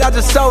 100, I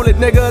just sold it,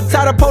 nigga.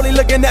 Tired of Poli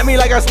looking at me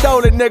like I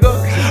stole it, nigga.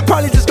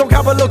 Probably just gon'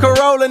 cop a little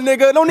Corolla,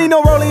 nigga. Don't need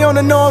no rolling on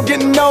the know I'm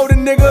getting older,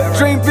 nigga.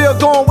 Dreamville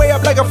going way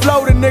up like a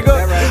floater, nigga.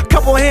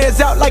 Couple hands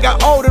out like I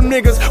owe them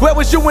niggas. Where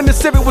was you when the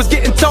Civic was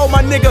getting told,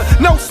 my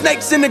nigga? No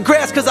snakes in the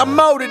grass cause I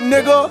mowed it,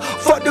 nigga.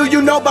 Fuck do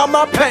you know about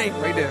my pain?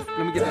 Right there,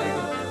 let me get that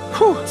again.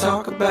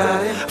 Talk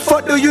about it.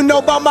 Fuck do you know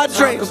about my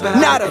dreams?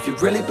 Nada. If you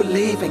really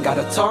believe, ain't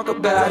gotta talk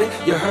about it.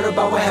 You heard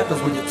about what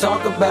happens when you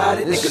talk about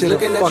it. Niggas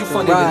looking at you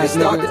funny, then they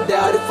start to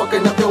doubt it.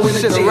 Fucking up your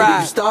energy,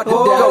 you start to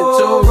doubt it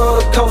too.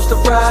 Roller coaster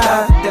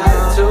ride.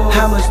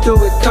 How much do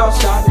it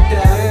cost?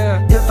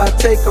 If I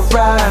take a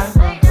ride.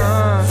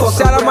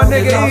 Shout out my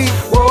nigga E.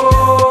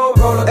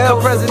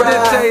 El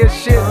Presidente and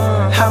shit.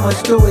 How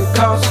much do it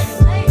cost?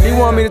 He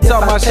want me to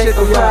talk my shit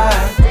to y'all.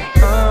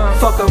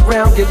 Fuck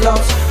around, get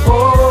lost.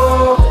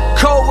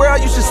 Cold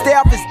world, you should stay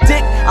off his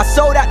dick. I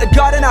sold out the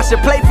garden, I should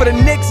play for the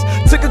Knicks.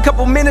 Took a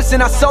couple minutes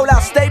and I sold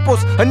out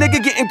Staples. A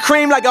nigga getting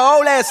cream like a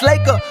old ass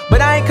Laker. But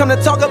I ain't come to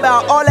talk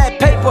about all that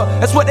paper.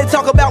 That's what they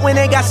talk about when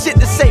they ain't got shit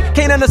to say.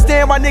 Can't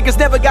understand why niggas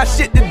never got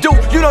shit to do.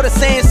 You know the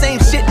saying, same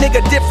shit,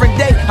 nigga, different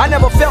day. I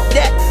never felt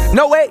that,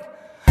 no way.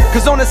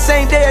 Cause on the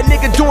same day a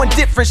nigga doing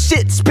different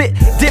shit. Spit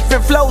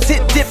different flows,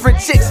 hit different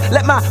chicks.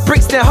 Let my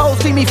bricks and hoes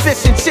see me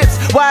fishing chips.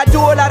 Why I do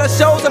a lot of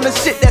shows, I'm the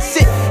shit that's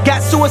it.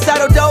 Got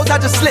suicidal doors, I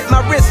just slit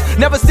my wrist.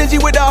 Never stingy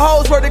with the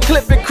hoes, word the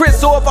clip and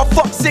Chris. Or if I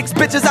fuck 6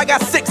 bitches, I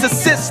got 6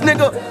 assists,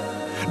 nigga.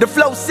 The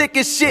flow sick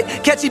as shit.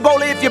 Catch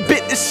Ebola if you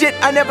bit the shit.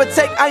 I never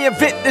take, I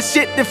invent the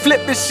shit. Then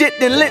flip the shit,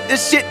 then lit the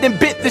shit. Then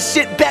bit the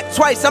shit back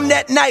twice, I'm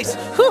that nice.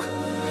 Whew.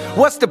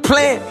 What's the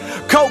plan?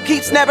 Code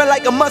keeps snapping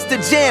like a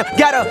mustard jam.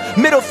 Got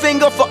a middle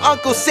finger for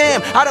Uncle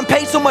Sam. I done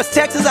paid so much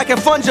taxes I can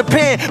fund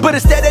Japan. But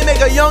instead they make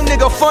a young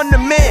nigga fund the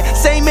man.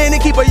 Same man, they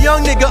keep a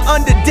young nigga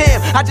under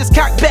dam. I just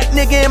cock back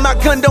nigga and my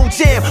gun don't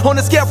jam. On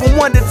a scale from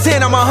 1 to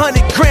 10, I'm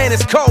 100 grand,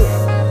 it's cold.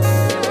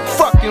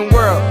 Fucking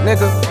world,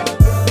 nigga.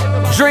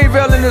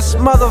 Dreamville in this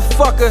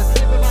motherfucker.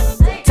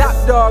 Top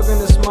dog in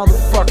this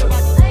motherfucker.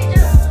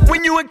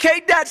 When you and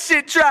K, that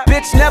shit drop.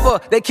 Bitch, never.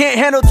 They can't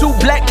handle 2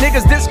 black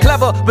niggas this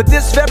clever. But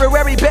this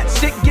February, bet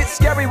shit gets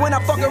scary when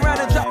I fuck around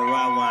and drop.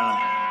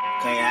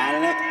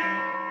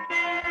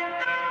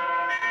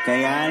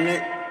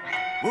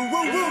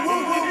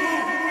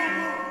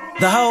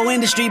 The whole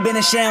industry been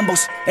in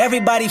shambles.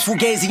 Everybody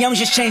fugazi, I'm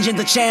just changing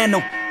the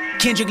channel.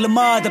 Kendrick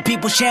Lamar, the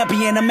people's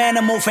champion. I'm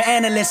animal for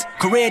analysts.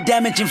 Career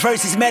damaging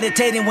verses,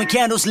 meditating when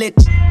candles lit.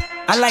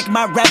 I like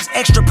my raps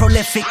extra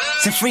prolific.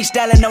 Some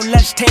freestyling, no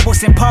lunch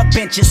tables and park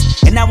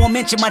benches. And I won't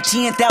mention my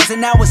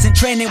 10,000 hours in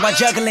training while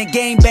juggling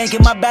game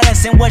banking. My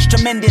balancing was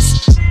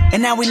tremendous.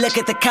 And now we look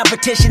at the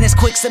competition as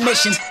quick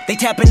submission. They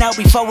tapping out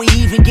before we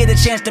even get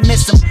a chance to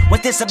miss them.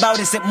 What this about,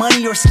 is it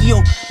money or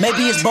skill?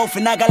 Maybe it's both,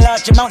 and I got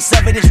large amounts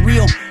of it, it's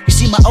real. You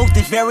see, my oath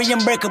is very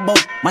unbreakable.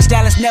 My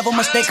style is never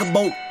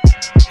mistakable.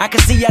 I can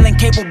see y'all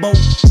incapable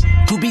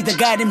to be the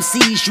god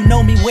MCs, you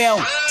know me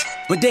well.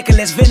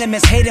 Ridiculous,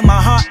 venomous, hate in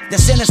my heart. The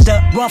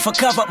sinister, run for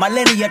cover, my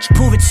lineage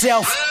prove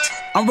itself.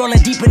 I'm rolling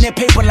deep in their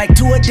paper like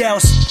two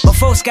Adele's.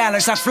 Before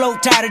scholars, I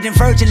float tighter than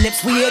virgin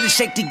lips. We here to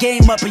shake the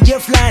game up and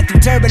you're flying through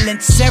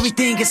turbulence.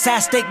 Everything is high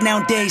stake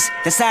nowadays.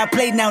 That's how I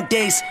play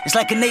nowadays. It's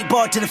like an 8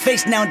 ball to the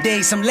face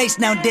nowadays. I'm laced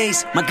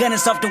nowadays. My gun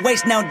is off the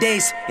waist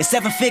nowadays. It's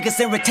 7 figures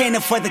in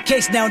retainer for the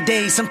case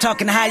nowadays. I'm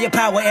talking higher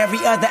power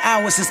every other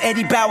hour since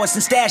Eddie Bowers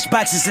and stash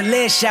boxes and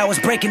lead showers.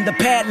 Breaking the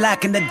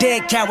padlock and the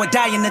dead cow.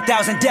 Dying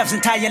 1,000 deaths.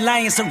 Entire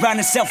lion surround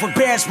itself with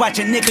bears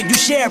watching. Nigga, you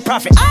share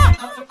profit.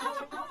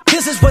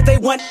 This is what they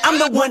want, I'm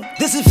the one.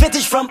 This is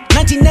vintage from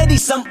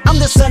 1980-some. I'm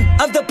the son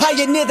of the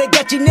pioneer that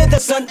got you near the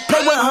sun. Play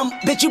with him,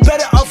 bitch, you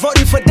better off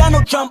voting for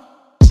Donald Trump.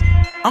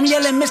 I'm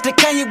yelling Mr.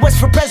 Kanye West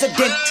for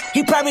president.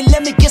 He probably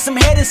let me get some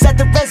head inside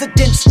the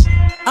residence.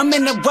 I'm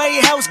in the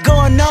White House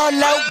going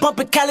all out,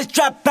 bumping college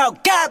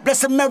dropout. God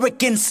bless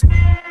Americans.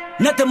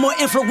 Nothing more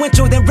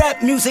influential than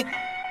rap music.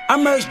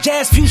 I merge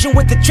jazz fusion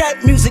with the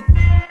trap music.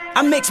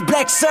 I mix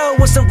black soul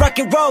with some rock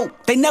and roll.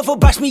 They never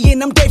box me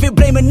in, I'm David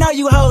blaming all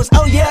you hoes.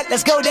 Oh yeah,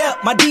 let's go there.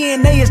 My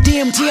DNA is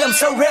DMT, I'm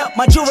so real.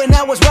 My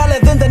juvenile was wilder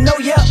than the no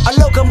yeah. A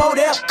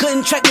locomotive,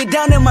 couldn't track me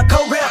down in my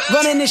co-rap.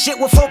 Running this shit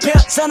with 4 pair.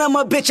 Son of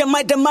a bitch, I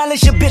might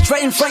demolish your bitch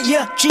right in front,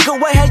 yeah. Chico,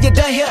 what have you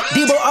done here?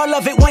 Debo, all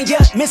of it 1 year.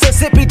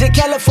 Mississippi to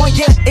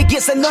California, it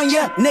gets annoying.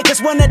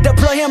 Niggas wanna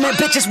deploy him and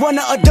bitches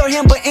wanna adore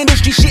him, but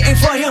industry shit ain't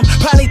for him.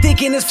 Probably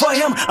thinking it's for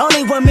him,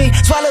 only with me.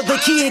 Swallow the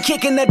key and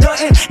kicking the door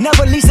in.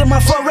 Never leasing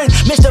my foreign.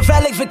 Mr.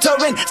 Valak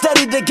Victorian,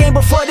 studied the game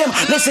before them.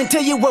 Listen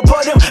till you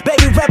report them.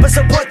 Baby rappers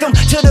support them.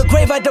 To the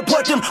grave I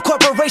deport them.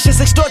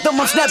 Corporations extort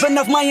them. I'm snapping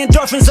off my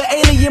endorphins. An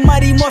alien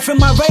mighty morphin.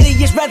 My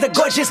radius rather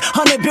gorgeous.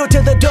 100 bill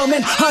to the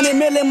doorman. 100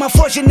 million my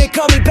fortune. They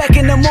call me back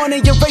in the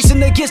morning. You're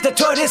racing against the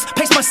tortoise.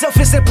 Pace myself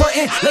is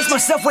important. Lace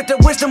myself with the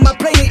wisdom. My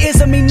player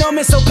is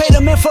enormous. So pay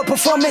them in for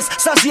performance.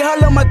 Saucy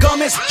Harlow my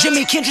garments.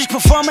 Jimi Kendrick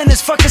performing this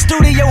fucking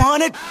studio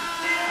haunted.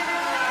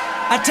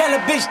 I tell a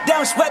bitch,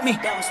 don't sweat me.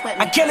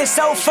 I kill it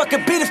so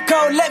fucking beat if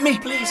cold, let me.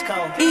 Please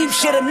call. Eve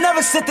should've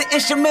never sent the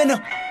instrumental.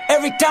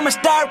 Every time I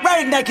start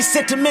writing, I get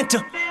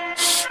sentimental.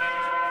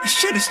 This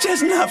shit is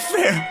just not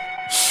fair.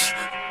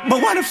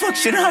 But why the fuck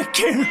should I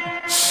care?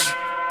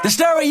 The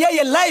story of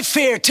your life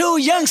here. 2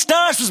 young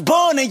stars was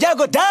born and y'all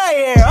gon' die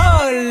here.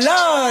 Oh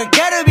Lord,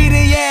 gotta be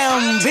the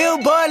yam.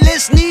 Billboard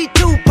list need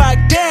Tupac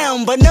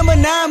down, but number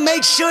 9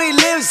 make sure he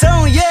lives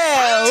on.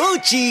 Yeah,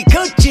 Oochie,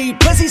 Coochie,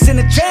 pussies in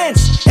a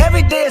trance.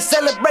 Every day a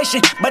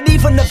celebration, but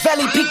even the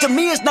valley peak to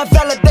me is not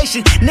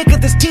validation. Nigga,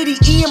 this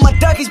TDE and my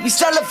doggies be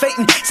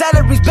salivating.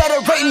 Salaries,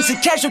 better ratings,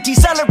 and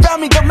casualties all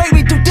around me. Gon' make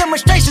me do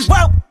demonstrations.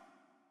 Wow.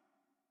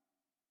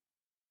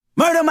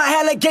 Murder my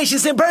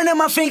allegations and burning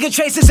my finger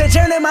traces and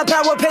turning my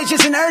power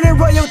pages and earning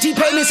royalty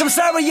payments. I'm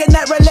sorry you're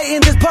not relating,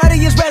 this party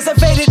is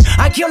reservated.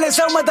 I kill it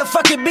so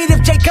motherfucking beat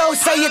if J. Cole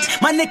say it.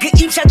 My nigga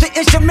each shot the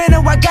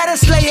instrumental, I gotta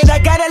slay it. I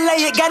gotta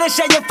lay it, gotta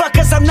show you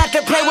fuckers I'm not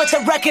to play with.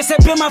 The records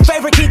have been my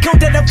favorite, King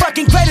Kunta the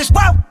fucking greatest.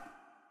 Wow.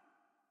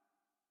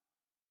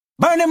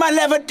 Burning my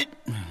lever.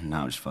 No,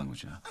 I'm just fucking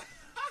with y'all.